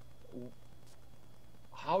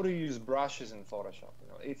 how to use brushes in Photoshop?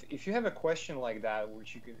 If you have a question like that,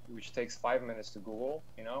 which takes 5 minutes to Google,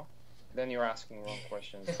 then you're asking wrong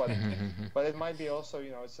questions. But it might be also,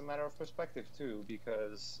 it's a matter of perspective too,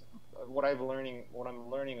 because what I'm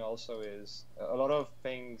learning also is a lot of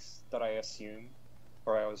things that I assume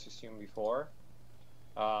or I was assuming before,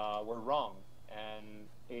 were wrong, and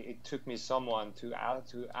it took me someone to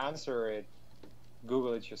answer it.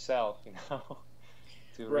 Google it yourself, you know,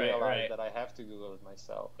 to Right, realize right. that I have to Google it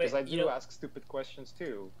myself because But I do ask stupid questions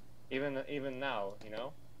too, even now, you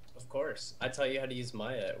know. of course, I taught you how to use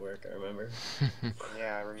Maya at work. I remember.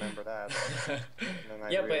 Yeah, I remember that. And then I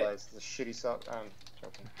Yeah, but realized the shitty stuff. I'm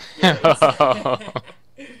joking. yeah,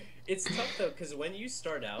 it's it's tough though because when you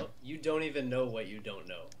start out, you don't even know what you don't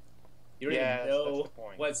know. You don't even Yeah, that's the know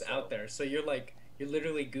point. what's out So, there. So you're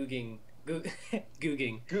literally googling,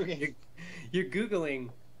 Googling. you're googling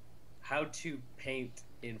how to paint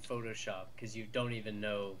in Photoshop because you don't even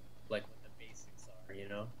know like what the basics are, you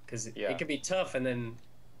know? Because it Yeah. can be tough, and then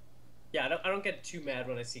yeah, I don't get too mad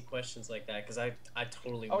when I see questions like that because I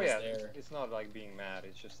totally Oh was yeah, there. it's not like being mad.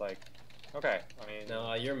 It's just like, okay. I mean,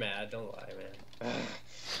 No, you're mad. Don't lie,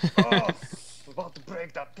 oh, I'm about to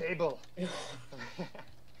break that table. man.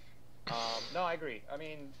 No, I agree. I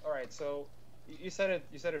mean, all right. So you said it.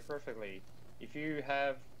 You said it perfectly. If you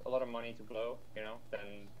have a lot of money to blow, you know,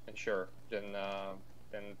 then sure, then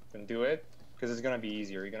do it because it's gonna be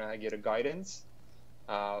easier. You're gonna get a guidance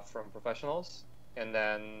from professionals, and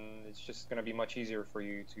then it's just gonna be much easier for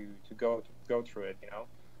you to go through it, you know.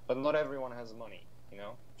 But not everyone has money, you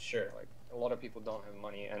know. Sure. Like a lot of people don't have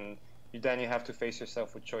money, and then you have to face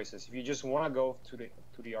yourself with choices. If you just want to go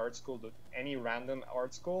to the art school, any random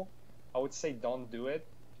art school, I would say don't do it.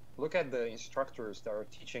 Look at the instructors that are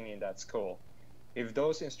teaching in that school. If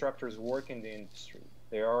those instructors work in the industry,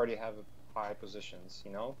 they already have high positions,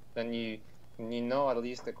 you know, then you know at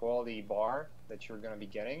least the quality bar that you're going to be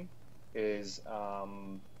getting is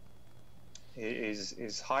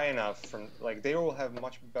is high enough from like they will have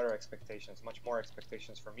much better expectations, much more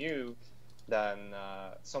expectations from you than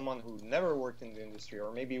someone who never worked in the industry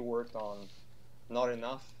or maybe worked on not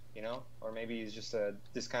enough, you know, or maybe he's just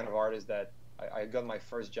this kind of artist that I got my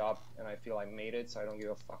first job and I feel I made it, so I don't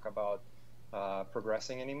give a fuck about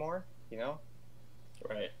progressing anymore, you know.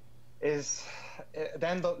 Right. Is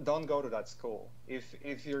then don't go to that school.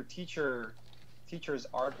 If your teacher's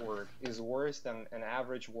artwork is worse than an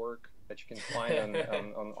average work that you can find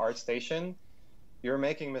on ArtStation, you're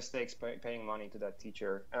making mistakes paying money to that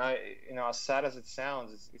teacher. And you know, as sad as it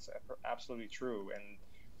sounds, it's absolutely true.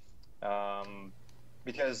 And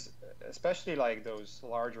because especially like those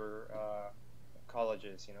larger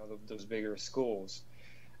colleges, you know, those bigger schools,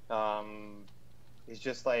 it's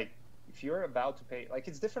just like if you're about to pay, like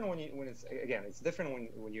it's different it's different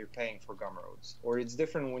when you're paying for Gumroads, or it's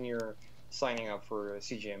different when you're signing up for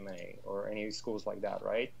CGMA or any schools like that,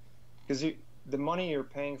 right? Because the money you're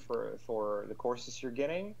paying for the courses you're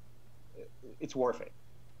getting, it's worth it.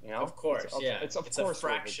 You know, Of course, yeah. it's of It's course a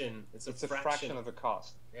fraction. worth it. It's a fraction of the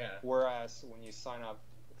cost. Yeah. Whereas when you sign up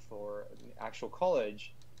for an actual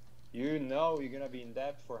college, you know you're gonna be in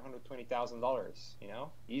debt for $120,000, you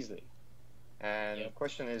know, easily. And the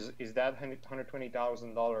question is that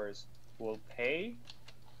 $120,000 will pay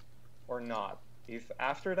or not? If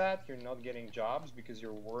after that you're not getting jobs because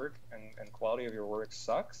your work and quality of your work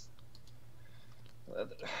sucks,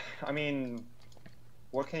 I mean,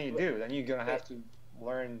 what can you do? Then you're gonna have to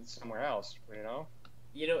learn somewhere else, you know?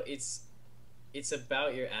 You know, it's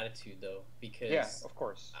about your attitude though, because yeah, of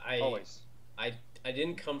course, always. I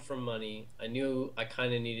didn't come from money. I knew I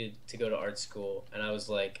kind of needed to go to art school, and I was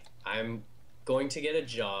like, I'm going to get a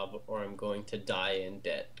job or I'm going to die in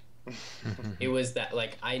debt. It was that,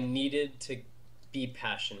 like, I needed to be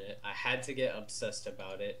passionate. I had to get obsessed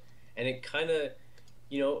about it. And it kind of,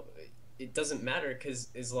 you know, it doesn't matter because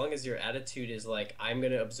as long as your attitude is like, I'm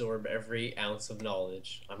going to absorb every ounce of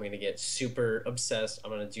knowledge, I'm going to get super obsessed.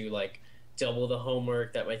 I'm going to do like double the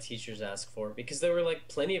homework that my teachers ask for, because there were like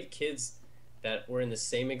plenty of kids that were in the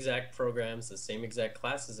same exact programs, the same exact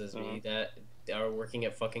classes as me that are working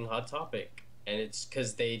at fucking Hot Topic. And it's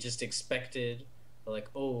because they just expected, like,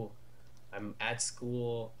 oh, I'm at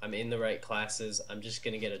school, I'm in the right classes, I'm just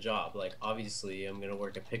gonna get a job. Like, obviously, I'm gonna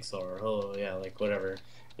work at Pixar, or oh yeah, like whatever.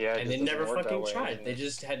 Yeah, and they never fucking tried. They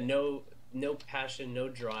just had no passion, no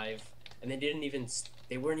drive, and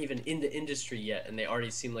they weren't even in the industry yet, and they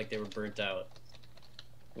already seemed like they were burnt out.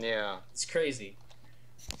 Yeah, it's crazy.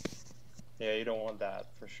 Yeah, you don't want that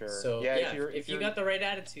for sure. So yeah, if you got the right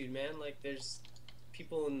attitude, man, like there's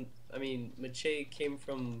people in. I mean, Mache came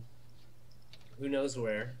from who knows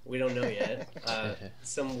where, we don't know yet,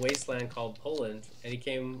 some wasteland called Poland, and he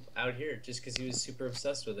came out here just because he was super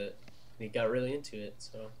obsessed with it. And he got really into it,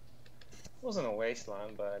 so. It wasn't a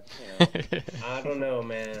wasteland, but, you know. I don't know,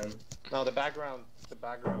 man. No, the background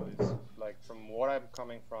is, like, from what I'm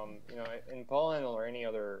coming from, you know, in Poland or any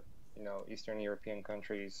other, you know, Eastern European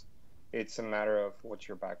countries, it's a matter of what's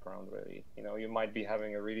your background really. You know, you might be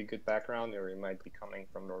having a really good background, or you might be coming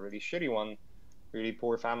from a really shitty one, really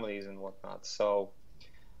poor families and whatnot. So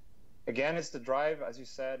again, it's the drive, as you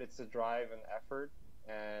said, it's the drive and effort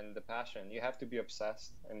and the passion. You have to be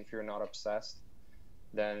obsessed, and if you're not obsessed,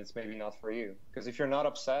 then it's maybe not for you. Because if you're not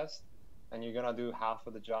obsessed and you're gonna do half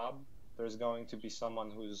of the job, there's going to be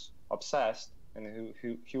someone who's obsessed and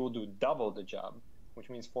who will do double the job, which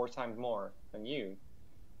means 4 times more than you,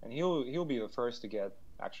 and he'll be the first to get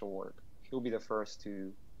actual work. He'll be the first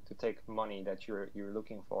to take money that you're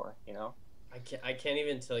looking for. You know? I can't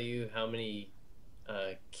even tell you how many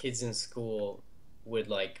kids in school would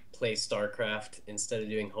like play StarCraft instead of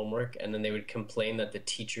doing homework, and then they would complain that the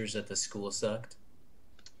teachers at the school sucked.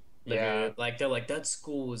 Yeah. Like they're like that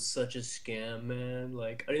school was such a scam, man.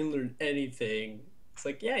 Like I didn't learn anything. It's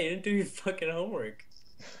like yeah, you didn't do your fucking homework.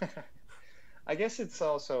 I guess it's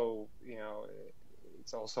also, you know,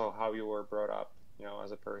 it's also how you were brought up, you know,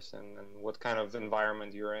 as a person and what kind of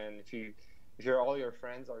environment you're in. If you're all your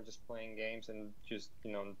friends are just playing games and just,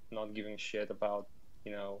 you know, not giving shit about,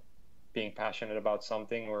 you know, being passionate about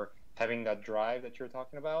something or having that drive that you're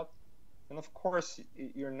talking about, then of course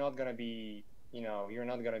you're not gonna be, you know, you're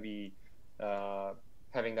not gonna be uh,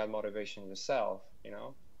 having that motivation yourself, you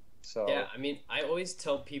know. Yeah, So I mean, I always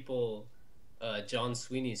tell people John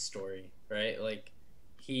Sweeney's story, right? Like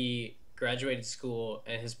he graduated school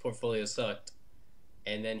and his portfolio sucked,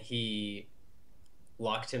 and then he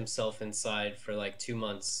locked himself inside for like 2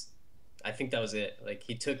 months. I think that was it. Like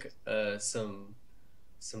he took some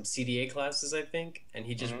CDA classes, I think, and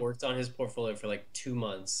he just mhm. worked on his portfolio for like 2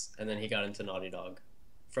 months, and then he got into Naughty Dog.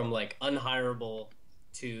 From like unhireable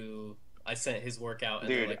to I sent his work out,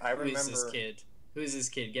 and they're Dude, like, "Who is this kid? Who is this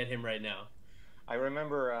kid? Get him right now." I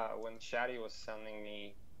remember when Shadi was sending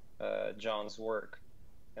me John's work,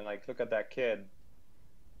 and like, look at that kid,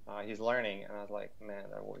 he's learning, and I was like, man,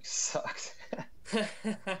 that work sucks.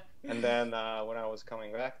 And then when I was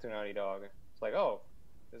coming back to Naughty Dog, it's like, oh,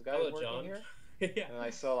 this guy's Hello, working John. here, Yeah. and I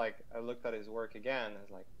saw like I looked at his work again, and I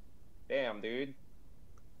was like, damn, dude,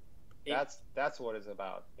 It that's what it's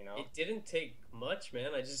about, you know? it didn't take much,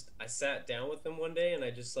 man. I sat down with him one day and I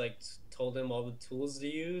just like told him all the tools to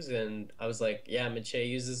use, and I was like, "Yeah, Mache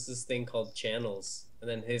uses this thing called channels." And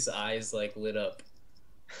then his eyes like lit up,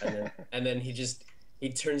 and then he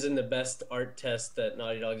turns in the best art test that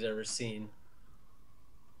Naughty Dog's ever seen.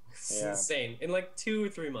 It's Yeah, insane in like 2 or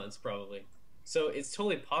 3 months probably. So it's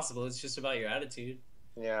totally possible. It's just about your attitude.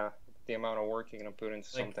 yeah, the amount of work you're gonna put into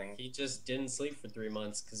Like something. he just didn't sleep for 3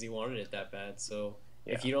 months because he wanted it that bad. So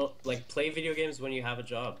if Yeah, you don't like play video games when you have a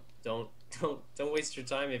job, don't waste your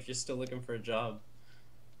time if you're still looking for a job.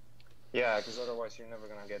 yeah, because otherwise you're never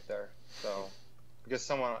gonna get there. So because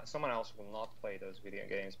someone else will not play those video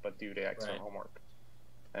games but do the extra Right. homework,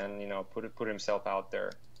 and you know put himself out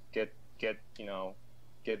there, get you know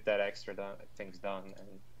get that extra things done,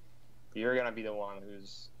 and you're gonna be the one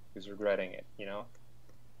who's regretting it, you know.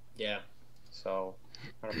 Yeah. So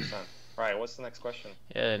 100%. All right, what's the next question?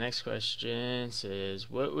 Yeah, the next question says,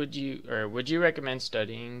 "What would you recommend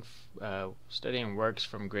studying works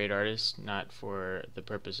from great artists, not for the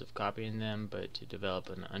purpose of copying them, but to develop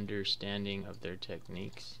an understanding of their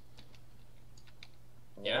techniques?"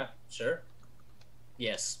 Yeah. Yeah. Sure.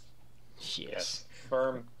 Yes. Yes. Yes,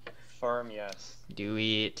 firm yes. Do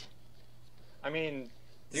it. I mean,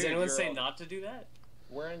 Does dude, anyone say not to do that?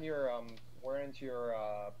 weren't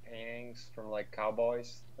your paintings from like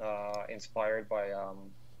cowboys inspired by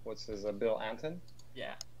what's his Bill Anton?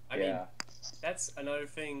 Yeah. I mean, Yeah. that's another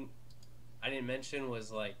thing I didn't mention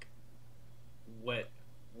was like what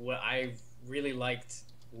what I really liked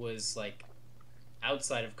was like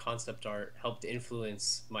outside of concept art helped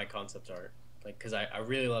influence my concept art. Like, because I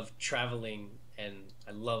really love traveling and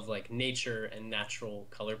I love like nature and natural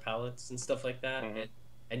color palettes and stuff like that. Hmm.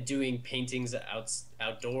 And doing paintings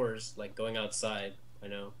outdoors, like going outside. I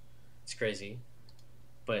know it's crazy,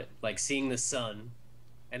 but like seeing the sun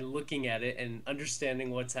and looking at it and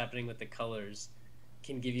understanding what's happening with the colors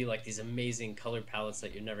can give you like these amazing color palettes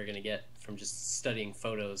that you're never going to get from just studying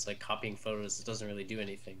photos, like copying photos. It doesn't really do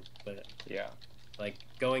anything, but Yeah. like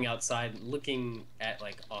going outside looking at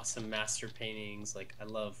like awesome master paintings, like I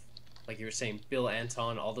love, like you were saying, Bill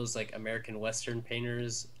Anton, all those like American Western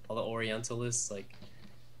painters, all the Orientalists, like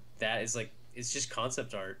that is like it's just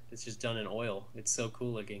concept art. It's just done in oil. It's so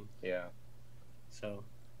cool looking. Yeah. So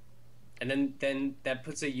and then that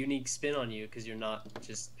puts a unique spin on you because you're not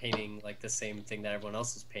just painting like the same thing that everyone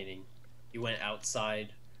else is painting. You went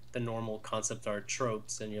outside the normal concept art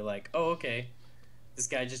tropes and you're like, oh, okay, this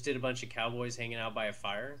guy just did a bunch of cowboys hanging out by a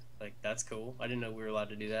fire. Like, that's cool. I didn't know we were allowed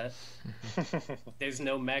to do that. There's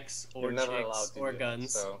no mechs or You're never allowed chicks to or do it,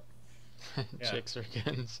 guns. so Yeah. Chicks or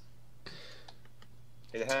guns.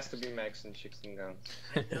 it has to be mechs and chicks and guns.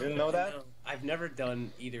 I You didn't know that? know. I've never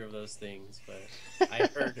done either of those things, but I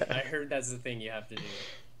heard that's the thing you have to do.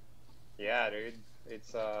 Yeah, dude.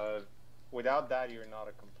 It's without that you're not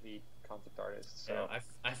a complete concept artist. So Yeah,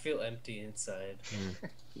 I feel empty inside.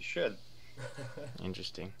 you should.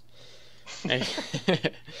 Interesting.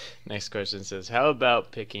 Next question says, how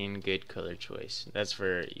about picking good color choice? That's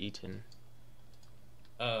for Eytan.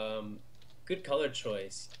 Good color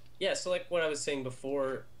choice. Yeah, so like what I was saying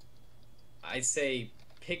before, I'd say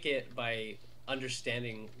pick it by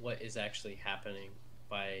understanding what is actually happening,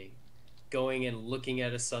 by going and looking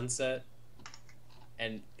at a sunset,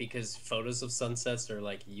 and because photos of sunsets are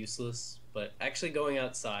like useless, but actually going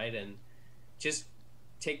outside and just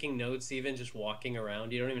taking notes, even just walking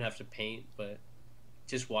around. You don't even have to paint, but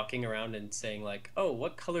just walking around and saying like, oh,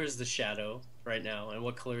 what color is the shadow right now and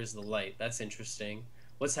what color is the light? That's interesting.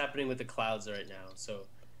 What's happening with the clouds right now? So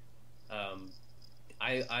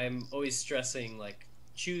I'm always stressing like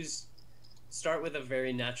start with a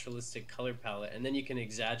very naturalistic color palette, and then you can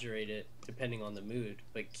exaggerate it depending on the mood,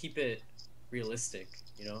 but keep it realistic,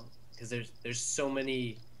 you know, because there's so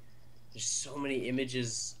many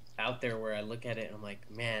images out there where I look at it and I'm like,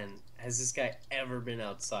 man, has this guy ever been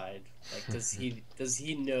outside? Like, does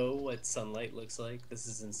he know what sunlight looks like? This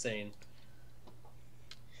is insane.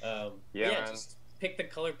 Yeah, just pick the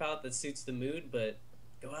color palette that suits the mood, but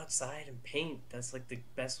go outside and paint. That's like the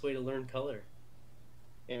best way to learn color.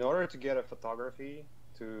 in order to get a photography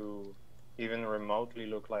to even remotely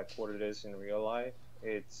look like what it is in real life,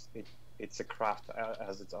 it's a craft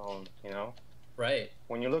as its own, you know. Right.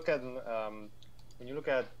 When you look at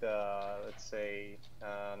let's say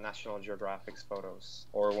National Geographic's photos,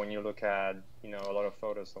 or when you look at a lot of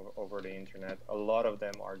photos over the internet, a lot of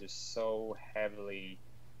them are just so heavily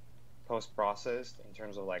post-processed in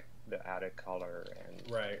terms of like the added color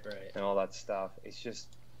Right. and all that stuff.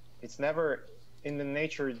 It's never in the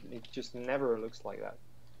nature. It just never looks like that,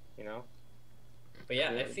 you know. But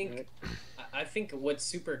yeah, I think what's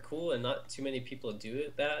super cool and not too many people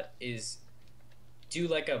do that is do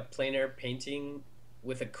like a plein air painting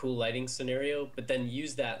with a cool lighting scenario, but then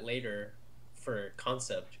use that later for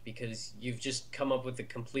concept, because you've just come up with a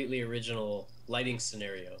completely original lighting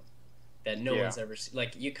scenario that no one's ever seen.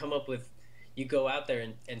 Like you go out there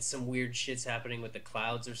and some weird shit's happening with the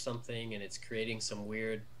clouds or something, and it's creating some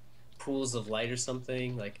weird pools of light or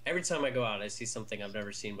something. Like every time I go out, I see something I've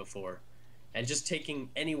never seen before. And just taking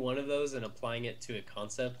any one of those and applying it to a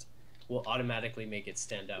concept will automatically make it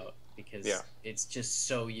stand out, because it's just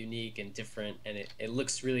so unique and different, and it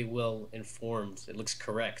looks really well informed. It looks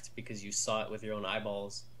correct because you saw it with your own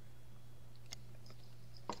eyeballs.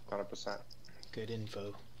 100%. Good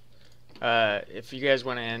info. If you guys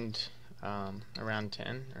want to end around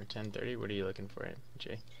 10 or 10:30, what are you looking for,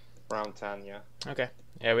 Jay? Around 10, yeah. Okay.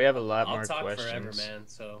 Yeah, we have a lot more I'll talk questions. forever, man.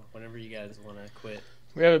 So whenever you guys want to quit.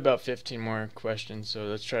 We have about 15 more questions, so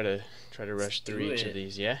let's try to rush through each of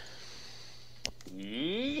these, yeah?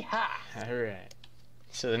 Yeehaw! All right.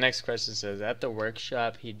 So the next question says, at the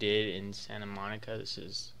workshop he did in Santa Monica, this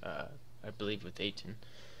is, I believe, with Eytan.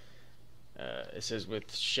 It says,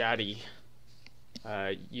 with Shadi,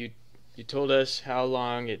 you told us how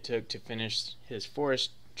long it took to finish his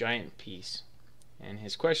forest giant piece. And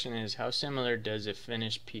his question is, how similar does a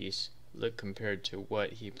finished piece look compared to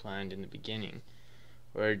what he planned in the beginning?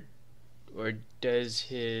 Or does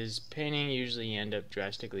his painting usually end up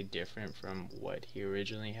drastically different from what he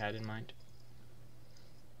originally had in mind?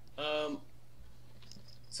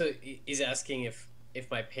 So he's asking if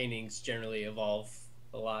my paintings generally evolve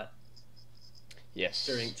a lot. Yes.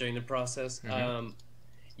 During the process. Mm-hmm.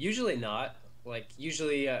 Usually not. Like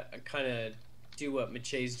usually I kind of do what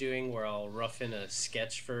Mache's doing, where I'll rough in a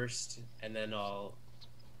sketch first, and then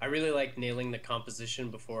I really like nailing the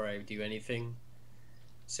composition before I do anything.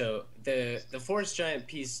 So the forest giant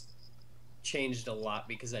piece changed a lot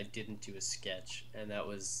because I didn't do a sketch, and that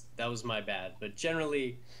was my bad. But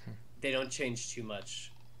generally, they don't change too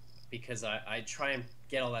much because I try and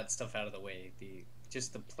get all that stuff out of the way.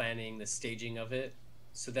 Just the planning, the staging of it,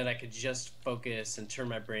 so that I could just focus and turn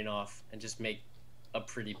my brain off and just make a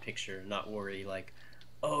pretty picture, not worry like,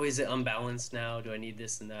 oh, is it unbalanced now? Do I need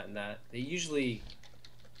this and that and that? They usually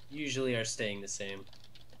are staying the same.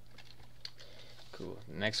 Cool.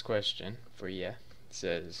 Next question for you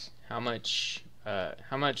says, how much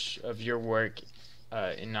of your work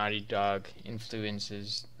in Naughty Dog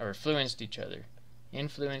influenced each other?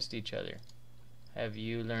 have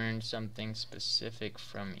you learned something specific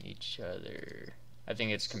from each other? I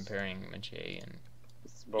think it's comparing Mache and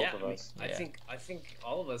It's both Yeah, of I mean, us. Yeah. I think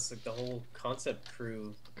all of us, like the whole concept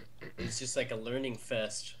crew, is just like a learning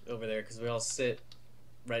fest over there because we all sit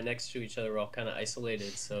right next to each other. We're all kind of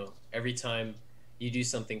isolated, so every time you do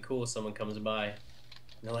something cool, someone comes by and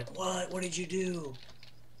they're like, "What? What did you do?"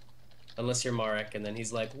 Unless you're Marek, and then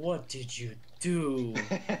he's like, "What did you do?"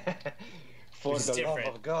 For Which is the love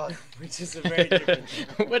different. of God. Which is a very different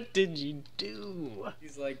thing. What did you do?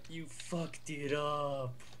 He's like, "You fucked it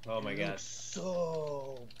up." Oh my You god. look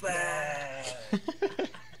so Bad.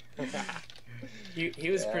 He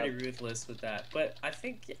was Yeah. pretty ruthless with that, but I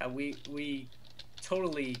think yeah, we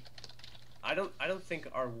totally. I don't think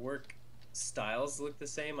our work styles look the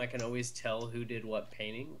same. I can always tell who did what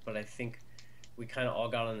painting, but I think we kind of all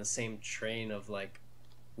got on the same train of like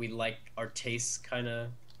we like our tastes kind of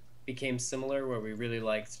became similar, where we really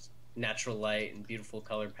liked natural light and beautiful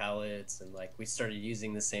color palettes, and like we started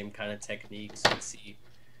using the same kind of techniques and see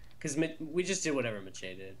because we just did whatever Mache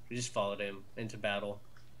did. We just followed him into battle.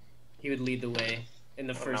 He would lead the way in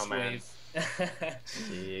the Oh, first no, man. wave.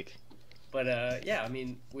 Sick. But yeah, I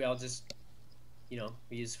mean, we all just, we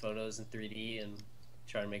use photos in 3D and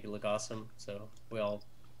try to make it look awesome. So we all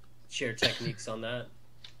share techniques on that.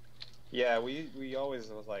 Yeah, we always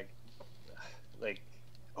was like,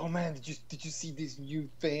 oh man, did you see this new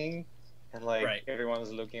thing? And like Right. everyone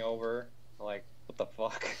was looking over, like, what the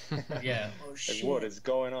fuck? Yeah. Oh Like, shit. what is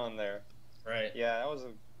going on there? Right. Yeah, that was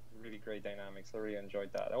a really great dynamics. I really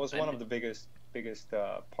enjoyed that. That was one of the biggest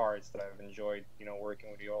parts that I've enjoyed. Working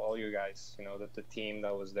with all you guys. The team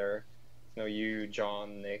that was there. You,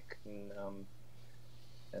 John, Nick, and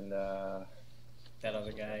That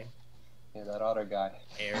other guy, yeah, that other guy.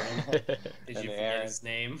 Aaron. Did And you forget Aaron. his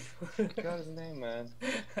name? Forgot his name, man.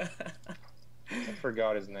 I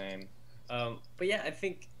forgot his name. But yeah, I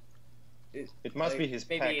think It must be his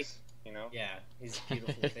maybe- pecs. yeah, his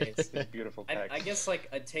beautiful face. His beautiful pecs. I guess like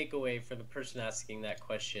a takeaway for the person asking that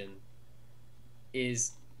question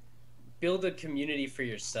is build a community for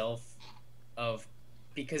yourself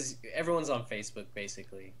because everyone's on Facebook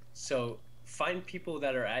basically. So find people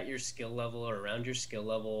that are at your skill level or around your skill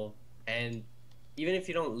level, and even if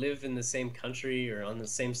you don't live in the same country or on the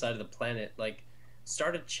same side of the planet, like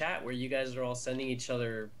start a chat where you guys are all sending each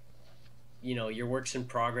other your works in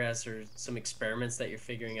progress or some experiments that you're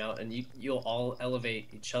figuring out, and you'll all elevate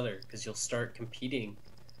each other because you'll start competing,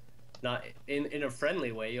 not in a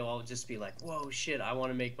friendly way. You'll all just be like, whoa shit, I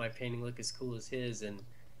want to make my painting look as cool as his, and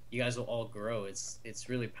you guys will all grow. It's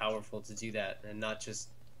really powerful to do that and not just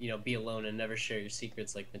be alone and never share your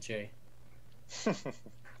secrets like Mache.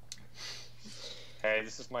 Hey,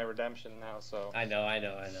 this is my redemption now, so. I know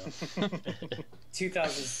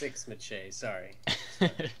 2006 Mache, sorry.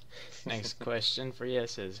 Next question for you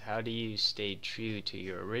says, how do you stay true to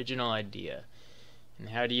your original idea, and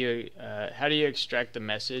how do you extract the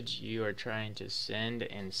message you are trying to send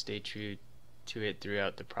and stay true to it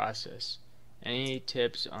throughout the process? Any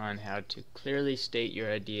tips on how to clearly state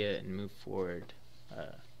your idea and move forward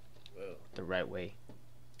the right way?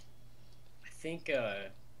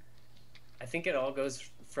 I think it all goes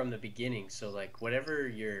from the beginning. So like whatever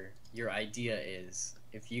your idea is,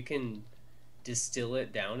 if you can distill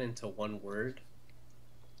it down into one word,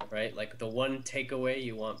 right? Like the one takeaway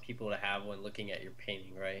you want people to have when looking at your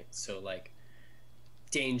painting, right? So like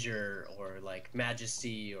danger or like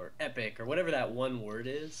majesty or epic or whatever that one word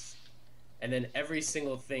is. And then every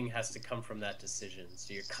single thing has to come from that decision.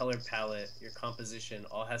 So your color palette, your composition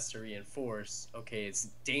all has to reinforce, okay, it's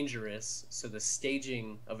dangerous. So the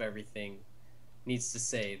staging of everything needs to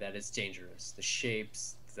say that it's dangerous. The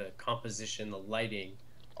shapes, the composition, the lighting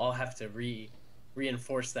all have to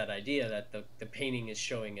reinforce that idea that the painting is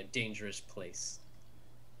showing a dangerous place.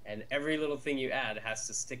 And every little thing you add has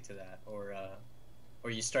to stick to that, or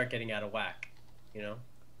you start getting out of whack, if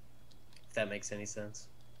that makes any sense.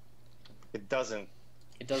 It doesn't.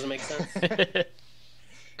 It doesn't make sense?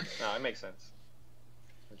 No, it makes sense.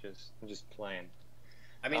 I'm just playing.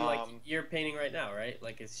 I mean, like, you're painting right now, right?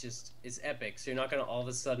 Like, it's epic, so you're not gonna all of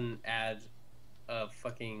a sudden add a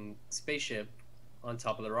fucking spaceship on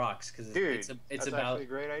top of the rocks, because it's that's about... actually a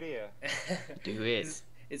great idea. Do it.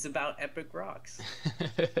 It's about epic rocks. I'm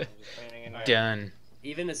just painting in there. Done.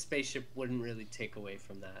 Even a spaceship wouldn't really take away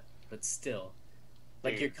from that, but still.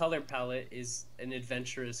 Like, Dude. your color palette is an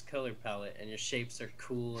adventurous color palette, and your shapes are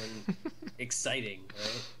cool and exciting,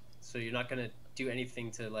 right? So you're not gonna do anything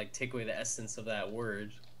to, like, take away the essence of that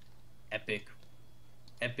word. Epic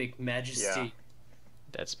majesty. Yeah.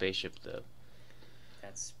 That spaceship, though.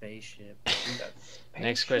 That spaceship. That's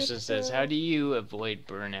Next question says, how do you avoid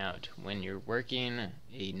burnout when you're working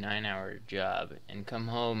a 9-hour job and come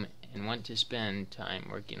home and want to spend time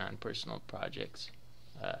working on personal projects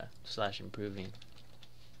slash improving?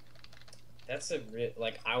 That's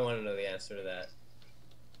like I want to know the answer to that.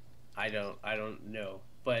 I don't know.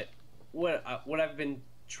 But what I've been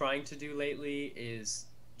trying to do lately is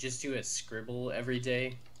just do a scribble every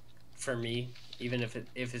day for me, even if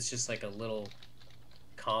it's just like a little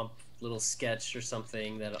comp, little sketch or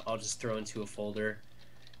something that I'll just throw into a folder,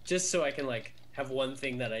 just so I can like have one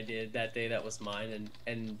thing that I did that day that was mine,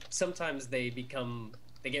 and sometimes they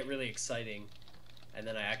get really exciting, and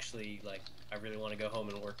then I really want to go home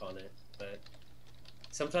and work on it, but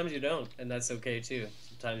sometimes you don't, and that's okay too.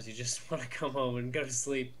 Sometimes you just want to come home and go to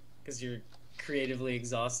sleep because you're creatively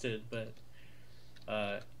exhausted. But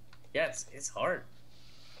yeah, it's hard.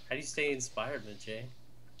 How do you stay inspired, Jay?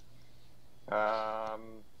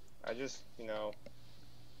 I just,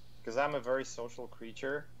 because I'm a very social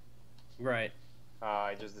creature, Right.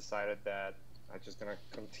 I just decided that I'm just gonna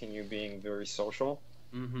continue being very social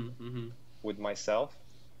Mm-hmm. Mm-hmm. with myself.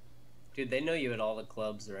 Dude, they know you at all the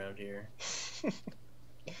clubs around here.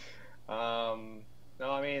 No,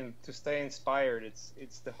 I mean, to stay inspired,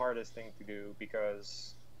 it's the hardest thing to do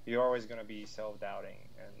because you're always gonna be self-doubting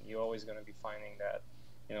and you're always gonna be finding that,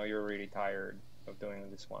 you're really tired of doing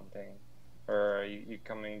this one thing, or you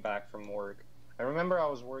coming back from work. I remember I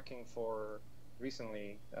was working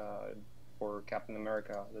recently for Captain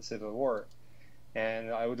America: The Civil War,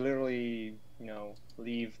 and I would literally,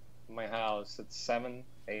 leave my house at 7,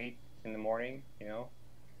 8 in the morning,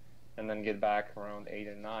 and then get back around 8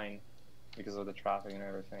 and 9 because of the traffic and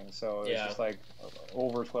everything. So it's Yeah. just like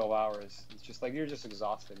over 12 hours. It's just like you're just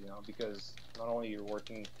exhausted, because not only you're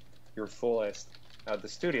working your fullest at the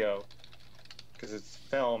studio because it's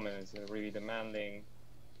film and it's really demanding,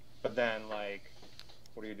 but then like,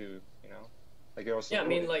 what do you do? Like you're also Yeah, I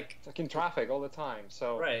mean, like, fucking traffic all the time.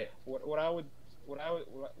 So right. what I would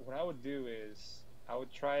do is I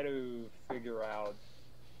would try to figure out.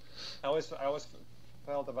 I always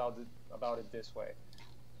felt about it this way.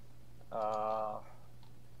 I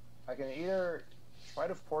can either try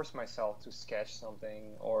to force myself to sketch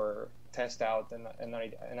something or test out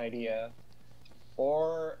an idea,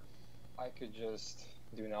 or I could just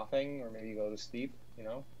do nothing or maybe go to sleep.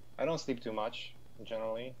 I don't sleep too much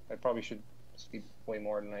generally. I probably should sleep way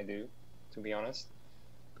more than I do, to be honest.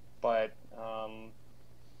 But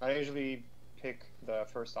I usually pick the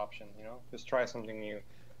first option. Just try something new.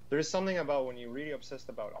 There's something about when you're really obsessed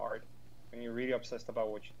about art, when you're really obsessed about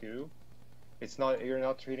what you do, you're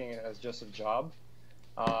not treating it as just a job.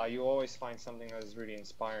 You always find something that is really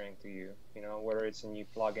inspiring to you. Whether it's a new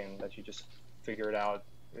plugin that you just figured out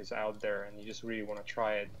is out there and you just really want to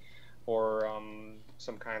try it, or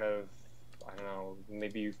some kind of, I don't know,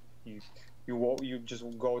 maybe you just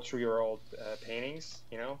go through your old paintings,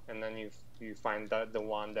 and then you find that the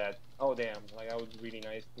one that, oh damn, like would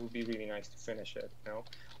be really nice to finish it,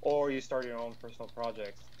 or you start your own personal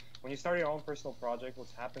projects. When you start your own personal project,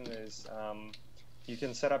 what's happened is you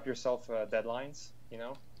can set up yourself deadlines,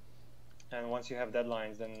 and once you have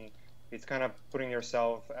deadlines, then it's kind of putting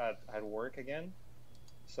yourself at work again.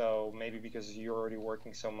 So maybe because you're already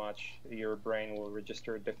working so much, your brain will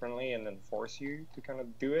register it differently and then force you to kind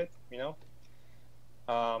of do it,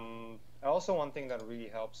 Also, one thing that really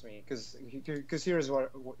helps me, because here's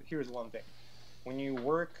one thing: when you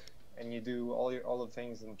work and you do all the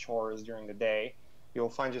things and chores during the day, you'll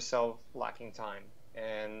find yourself lacking time,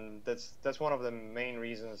 and that's one of the main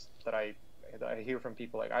reasons that I hear from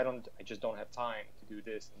people, like I just don't have time to do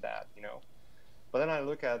this and that, But then I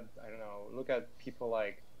look at people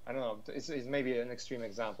like, I don't know, it's maybe an extreme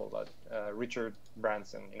example, but Richard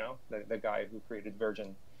Branson, the guy who created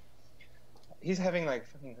Virgin. He's having like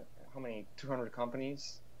how many 200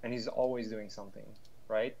 companies, and he's always doing something,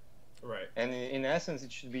 right? Right. And in essence,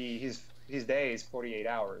 it should be his day is 48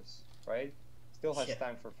 hours, right? Still has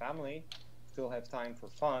time for family, still has time for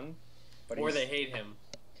fun, but or they hate him.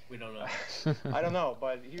 We don't know. I don't know,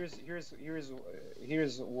 but here's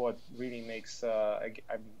what really makes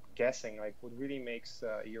I'm guessing, like what really makes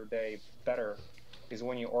your day better is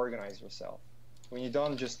when you organize yourself. When you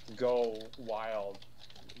don't just go wild,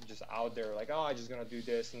 just out there like, oh, I'm just gonna do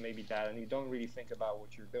this and maybe that, and you don't really think about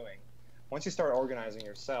what you're doing. Once you start organizing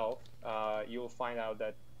yourself, you'll find out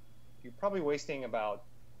that you're probably wasting about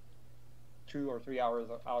 2 or 3 hours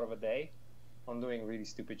out of a day on doing really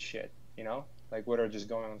stupid shit, like whether just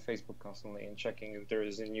going on Facebook constantly and checking if there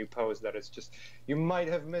is a new post that is just, you might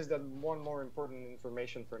have missed that one more important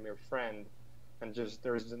information from your friend, and just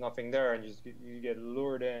there's nothing there, and just you get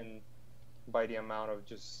lured in by the amount of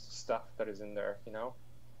just stuff that is in there, you know,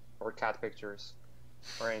 or cat pictures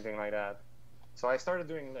or anything like that. So I started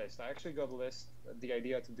doing lists. I actually got the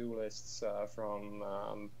idea to do lists from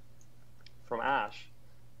Ash,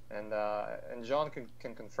 and John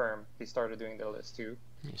can confirm he started doing the list too.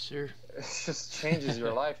 Yes, sir. It just changes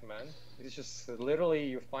your life, man. It's just literally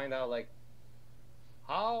you find out like,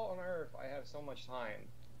 how on earth I have so much time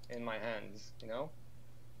in my hands, you know?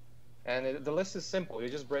 And the list is simple. You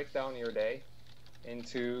just break down your day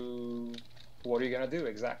into what are you gonna do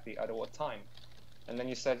exactly at what time, and then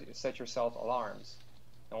you set yourself alarms.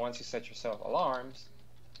 And once you set yourself alarms,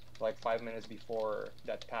 like 5 minutes before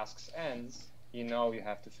that task ends, you know you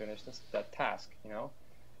have to finish that task, you know.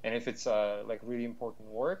 And if it's like really important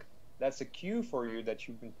work, that's a cue for you that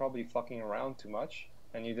you've been probably fucking around too much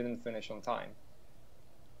and you didn't finish on time.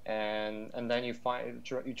 And then you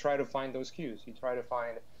try to find those cues. You try to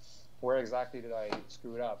find, where exactly did I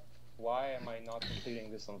screw it up? Why am I not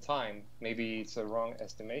completing this on time? Maybe it's a wrong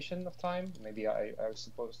estimation of time. Maybe I was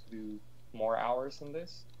supposed to do more hours than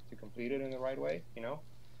this to complete it in the right way, you know?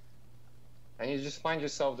 And you just find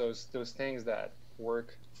yourself those things that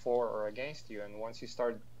work for or against you. And once you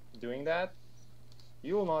start doing that,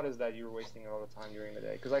 you will notice that you're wasting a lot of time during the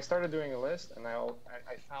day. Because I started doing a list, and I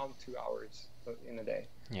found 2 hours in a day.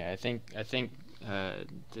 Yeah, I think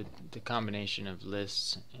the combination of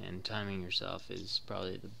lists and timing yourself is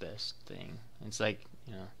probably the best thing. It's like,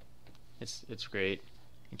 you know, it's great.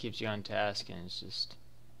 It keeps you on task, and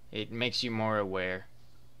it makes you more aware,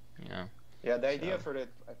 you know. Yeah, the idea for that,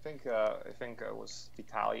 I think it was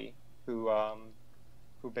Vitali who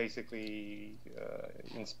basically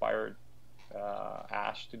inspired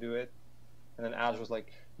Ash to do it, and then Ash was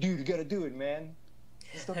like, "Dude, you gotta do it, man.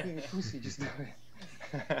 Stop being a pussy, just do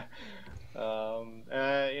it."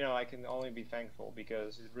 You know, I can only be thankful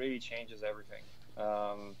because it really changes everything.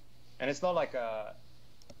 And it's not like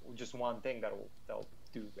just one thing that'll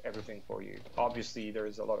do everything for you. Obviously,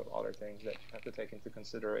 there's a lot of other things that you have to take into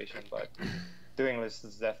consideration, but doing lists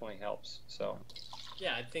definitely helps. So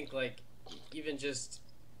yeah, I think like even just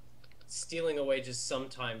stealing away just some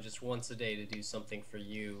time, just once a day to do something for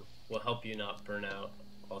you will help you not burn out.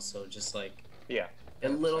 Also, just like yeah, a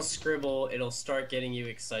little scribble, it'll start getting you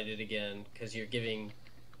excited again because you're giving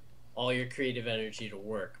all your creative energy to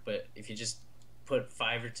work. But if you just put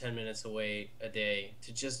 5 or 10 minutes away a day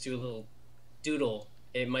to just do a little doodle,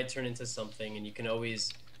 it might turn into something, and you can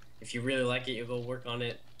always, if you really like it, you'll go work on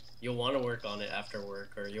it. You'll want to work on it after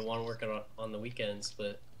work, or you'll want to work on the weekends.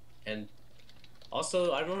 And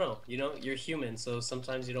also, I don't know, you know, you're human, so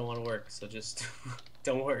sometimes you don't want to work, so just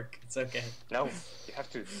don't work. It's okay. No, you have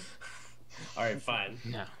to. All right, fine.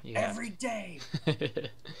 No, every day.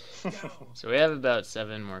 Go. So we have about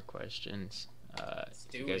 7 more questions. Let's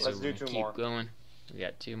do guys it. Let's do 2 keep more. going. We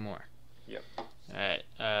got 2 more. Yep. All right.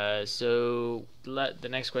 So the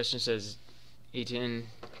next question says, Eytan,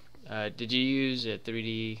 did you use a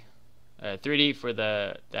 3D for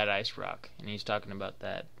that ice rock? And he's talking about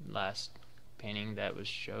that last painting that was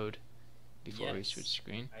showed before we switched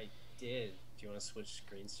screen. I did. Do you want to switch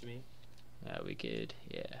screens to me? We could,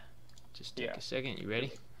 yeah. Just take a second. You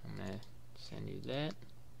ready? I'm gonna send you that.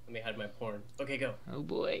 Let me hide my porn. Okay, go. Oh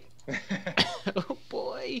boy. Oh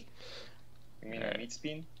boy. You mean a meat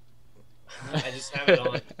spin? I just have it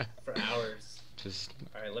on for hours. Just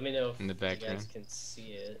all right. Let me know if in the background. you guys can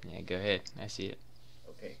see it. Yeah, go ahead. I see it.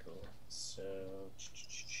 Okay, cool. So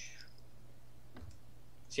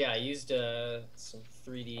yeah, I used some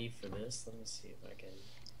 3D for this. Let me see if I can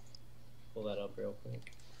pull that up real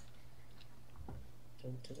quick.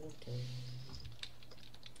 Dun, dun, dun, dun.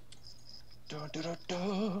 Da, da, da,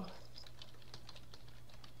 da.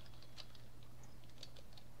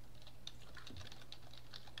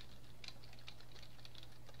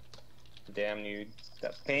 Damn, dude.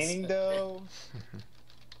 That painting, though.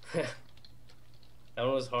 That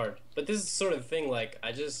one was hard. But this is the sort of thing, like,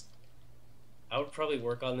 I would probably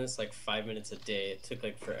work on this, like, 5 minutes a day. It took,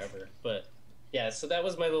 like, forever. But, yeah, so that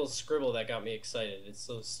was my little scribble that got me excited. It's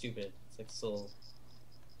so stupid. It's like this little,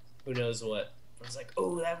 who knows what. I was like,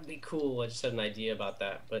 oh, that would be cool. I just had an idea about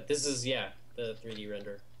that. But this is, yeah, the 3D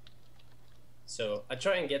render. So I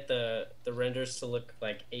try and get the renders to look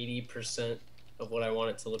like 80% of what I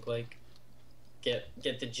want it to look like. Get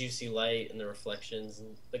the juicy light and the reflections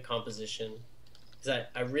and the composition. Because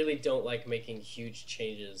I really don't like making huge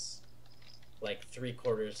changes like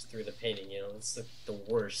 3/4 through the painting, you know? It's the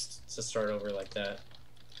worst to start over like that.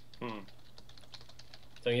 Don't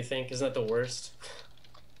you think? Isn't that the worst?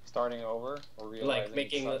 Starting over or realizing Like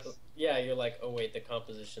making, yeah, you're like, oh wait, the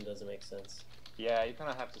composition doesn't make sense. Yeah, you kind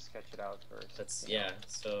of have to sketch it out first. That's, yeah,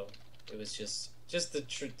 so it was just the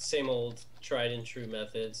same old tried and true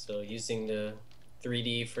method. So using the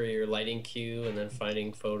 3D for your lighting cue, and then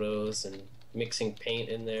finding photos and mixing paint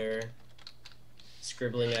in there,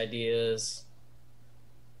 scribbling ideas,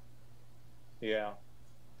 Yeah.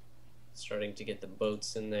 starting to get the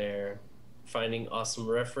boats in there, finding awesome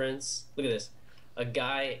reference. Look at this. A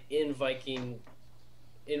guy in Viking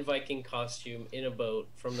costume in a boat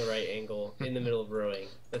from the right angle in the middle of rowing.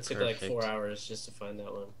 That took like 4 Perfect. hours just to find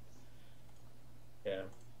that one. Yeah.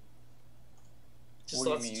 Just What do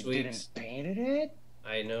you lots mean of you tweaks. didn't painted it?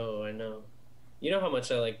 I know, I know. You know how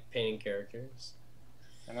much I like painting characters.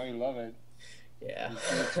 I know you love it. Yeah.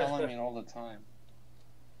 You're telling me all the time.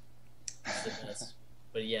 It's the best.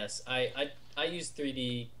 But yes, I use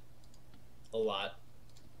 3D a lot.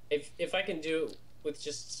 If I can do it with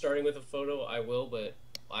just starting with a photo, I will, but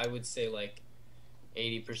I would say like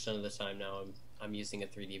 80% of the time now I'm using a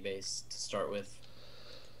 3D base to start with.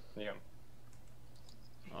 Yeah.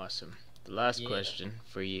 Awesome. The last Yeah. question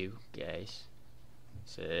for you guys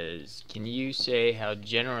says, can you say how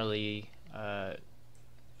generally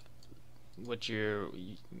what your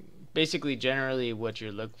generally what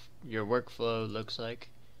your workflow looks like?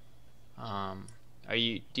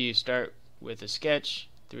 Do you start with a sketch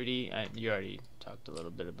 3D? You already talked a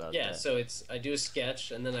little bit about Yeah, that. so I do a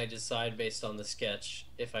sketch and then I decide based on the sketch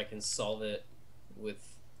if I can solve it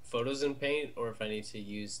with photos in paint or if I need to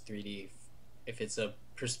use 3D. If it's a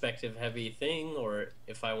perspective heavy thing or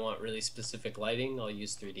if I want really specific lighting, I'll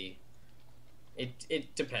use 3D.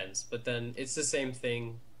 It depends, but then it's the same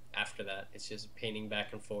thing after that. It's just painting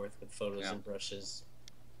back and forth with photos Yeah. and brushes.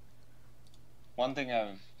 One thing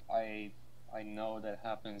I know that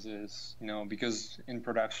happens is, because in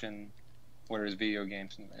production, whether it's video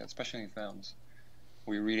games, and especially in films,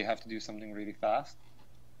 we really have to do something really fast.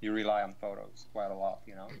 You rely on photos quite a lot,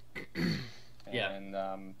 Yeah. And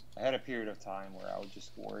I had a period of time where I would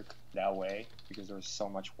just work that way because there was so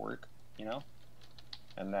much work,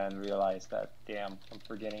 and then realized that, damn, I'm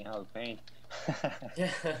forgetting how to paint.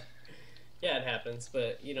 Yeah, yeah, it happens,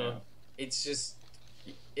 but Yeah. it's just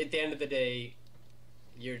at the end of the day,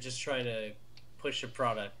 you're just trying to push a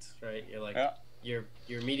product, right? You're like Yeah.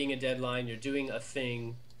 you're meeting a deadline, you're doing a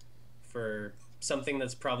thing for something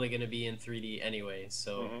that's probably going to be in 3D anyway,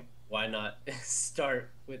 so Mhm. why not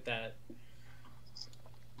start with that?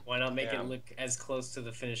 Why not make Yeah. it look as close to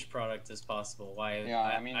the finished product as possible? Why? Yeah,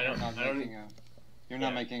 I mean, you're not Yeah.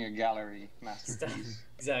 making a gallery masterpiece.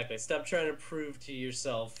 Exactly. Stop trying to prove to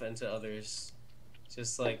yourself and to others.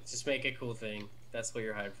 Just make a cool thing. That's what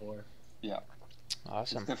you're hired for.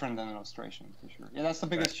 Awesome. It's different than illustration, for sure. Yeah, that's the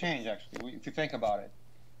biggest change, actually. If you think about it,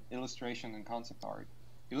 illustration and concept art.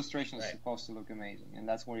 Illustration is Right. supposed to look amazing, and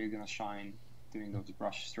that's where you're gonna shine, doing those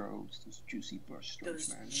brush strokes, those juicy brush strokes,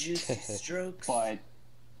 man. juicy strokes. But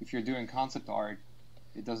if you're doing concept art,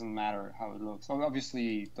 it doesn't matter how it looks. Well,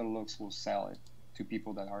 obviously, the looks will sell it to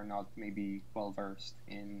people that are not maybe well versed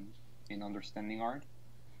in understanding art.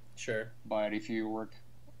 Sure. But if you work,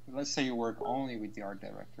 let's say you work only with the art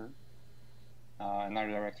director, an art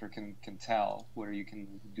director can tell whether you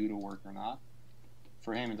can do the work or not.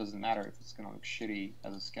 For him, it doesn't matter if it's gonna look shitty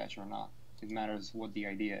as a sketch or not. It matters what the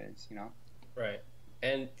idea is, Right.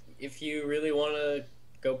 And if you really want to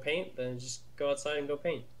go paint, then just go outside and go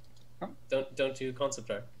paint. Huh. Don't do concept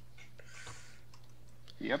art.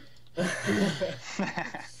 Yep.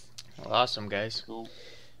 Well, awesome, guys. Cool.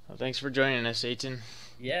 Well, thanks for joining us, Eytan.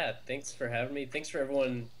 Yeah, thanks for having me. Thanks for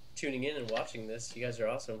everyone tuning in and watching this. You guys are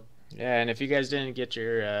awesome. Yeah, and if you guys didn't get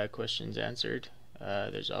your questions answered,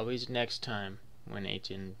 there's always next time when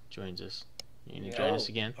Eytan joins us. You gonna join us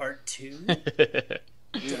again? Part 2? Dude,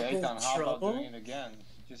 Eytan, how about trouble? doing it again?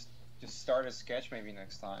 Just start a sketch maybe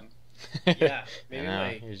next time. Yeah, I maybe know, my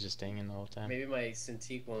he was just hanging the whole time. maybe my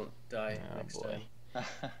Cintiq won't die Oh, next boy.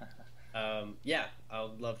 time. Yeah, I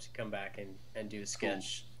would love to come back and do a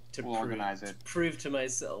sketch to We'll organize it. prove to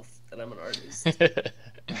myself that I'm an artist.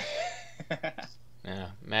 Yeah,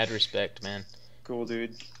 mad respect, man. Cool,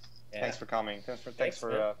 dude. Yeah. Thanks for coming. Thanks Thanks,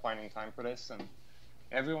 for man. finding time for this, and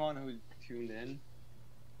everyone who tuned in.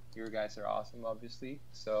 You guys are awesome, obviously.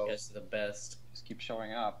 So You guys are the best. just keep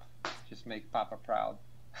showing up. Just make Papa proud.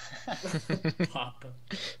 Papa.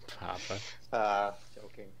 Papa.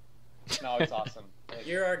 Joking. No, it's awesome.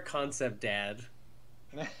 You're our concept dad.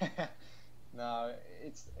 No,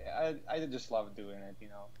 I just love doing it.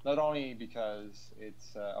 Not only because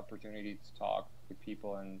it's an opportunity to talk with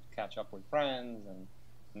people and catch up with friends and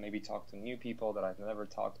maybe talk to new people that I've never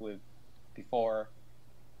talked with before,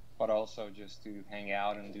 but also just to hang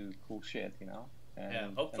out and do cool shit,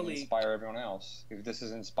 and hopefully- and inspire everyone else. If this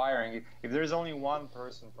is inspiring, if there's only one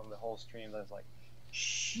person from the whole stream that's like,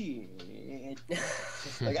 shh. shit.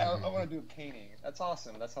 Like I want to do a painting. That's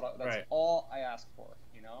awesome. That's Right. all I ask for.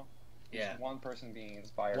 You know. Just Yeah. one person being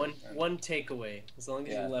inspired. One takeaway. As long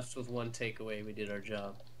as Yeah. you left with one takeaway, we did our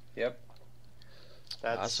job. Yep.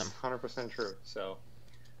 That's Awesome. 100% true. So,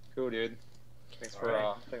 cool, dude. Thanks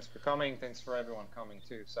for coming. Thanks for everyone coming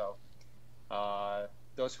too. So,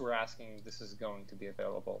 those who are asking, this is going to be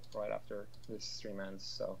available right after this stream ends.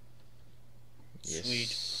 So,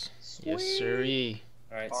 Yes. Yes, sirree.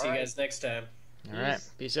 All right. All See you right. guys next time. All right.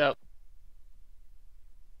 Peace out.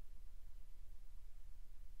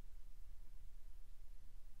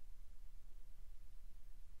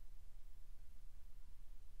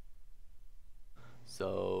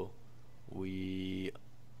 So we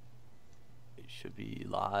should be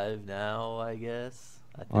live now, I guess.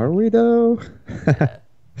 I think. Are we though? Yeah.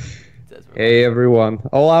 It says we're Hey live. everyone.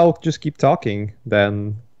 Oh, I'll just keep talking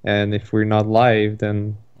then. And if we're not live,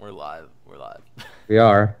 then We're live. We're live. we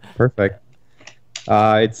are. Perfect.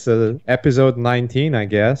 It's episode 19, I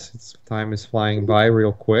guess. Time is flying by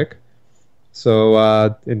real quick.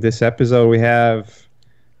 So in this episode, we have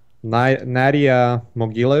Nadia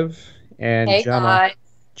Mogilev and Hey, Jama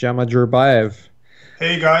guys. Jurbaev.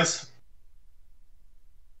 Hey guys.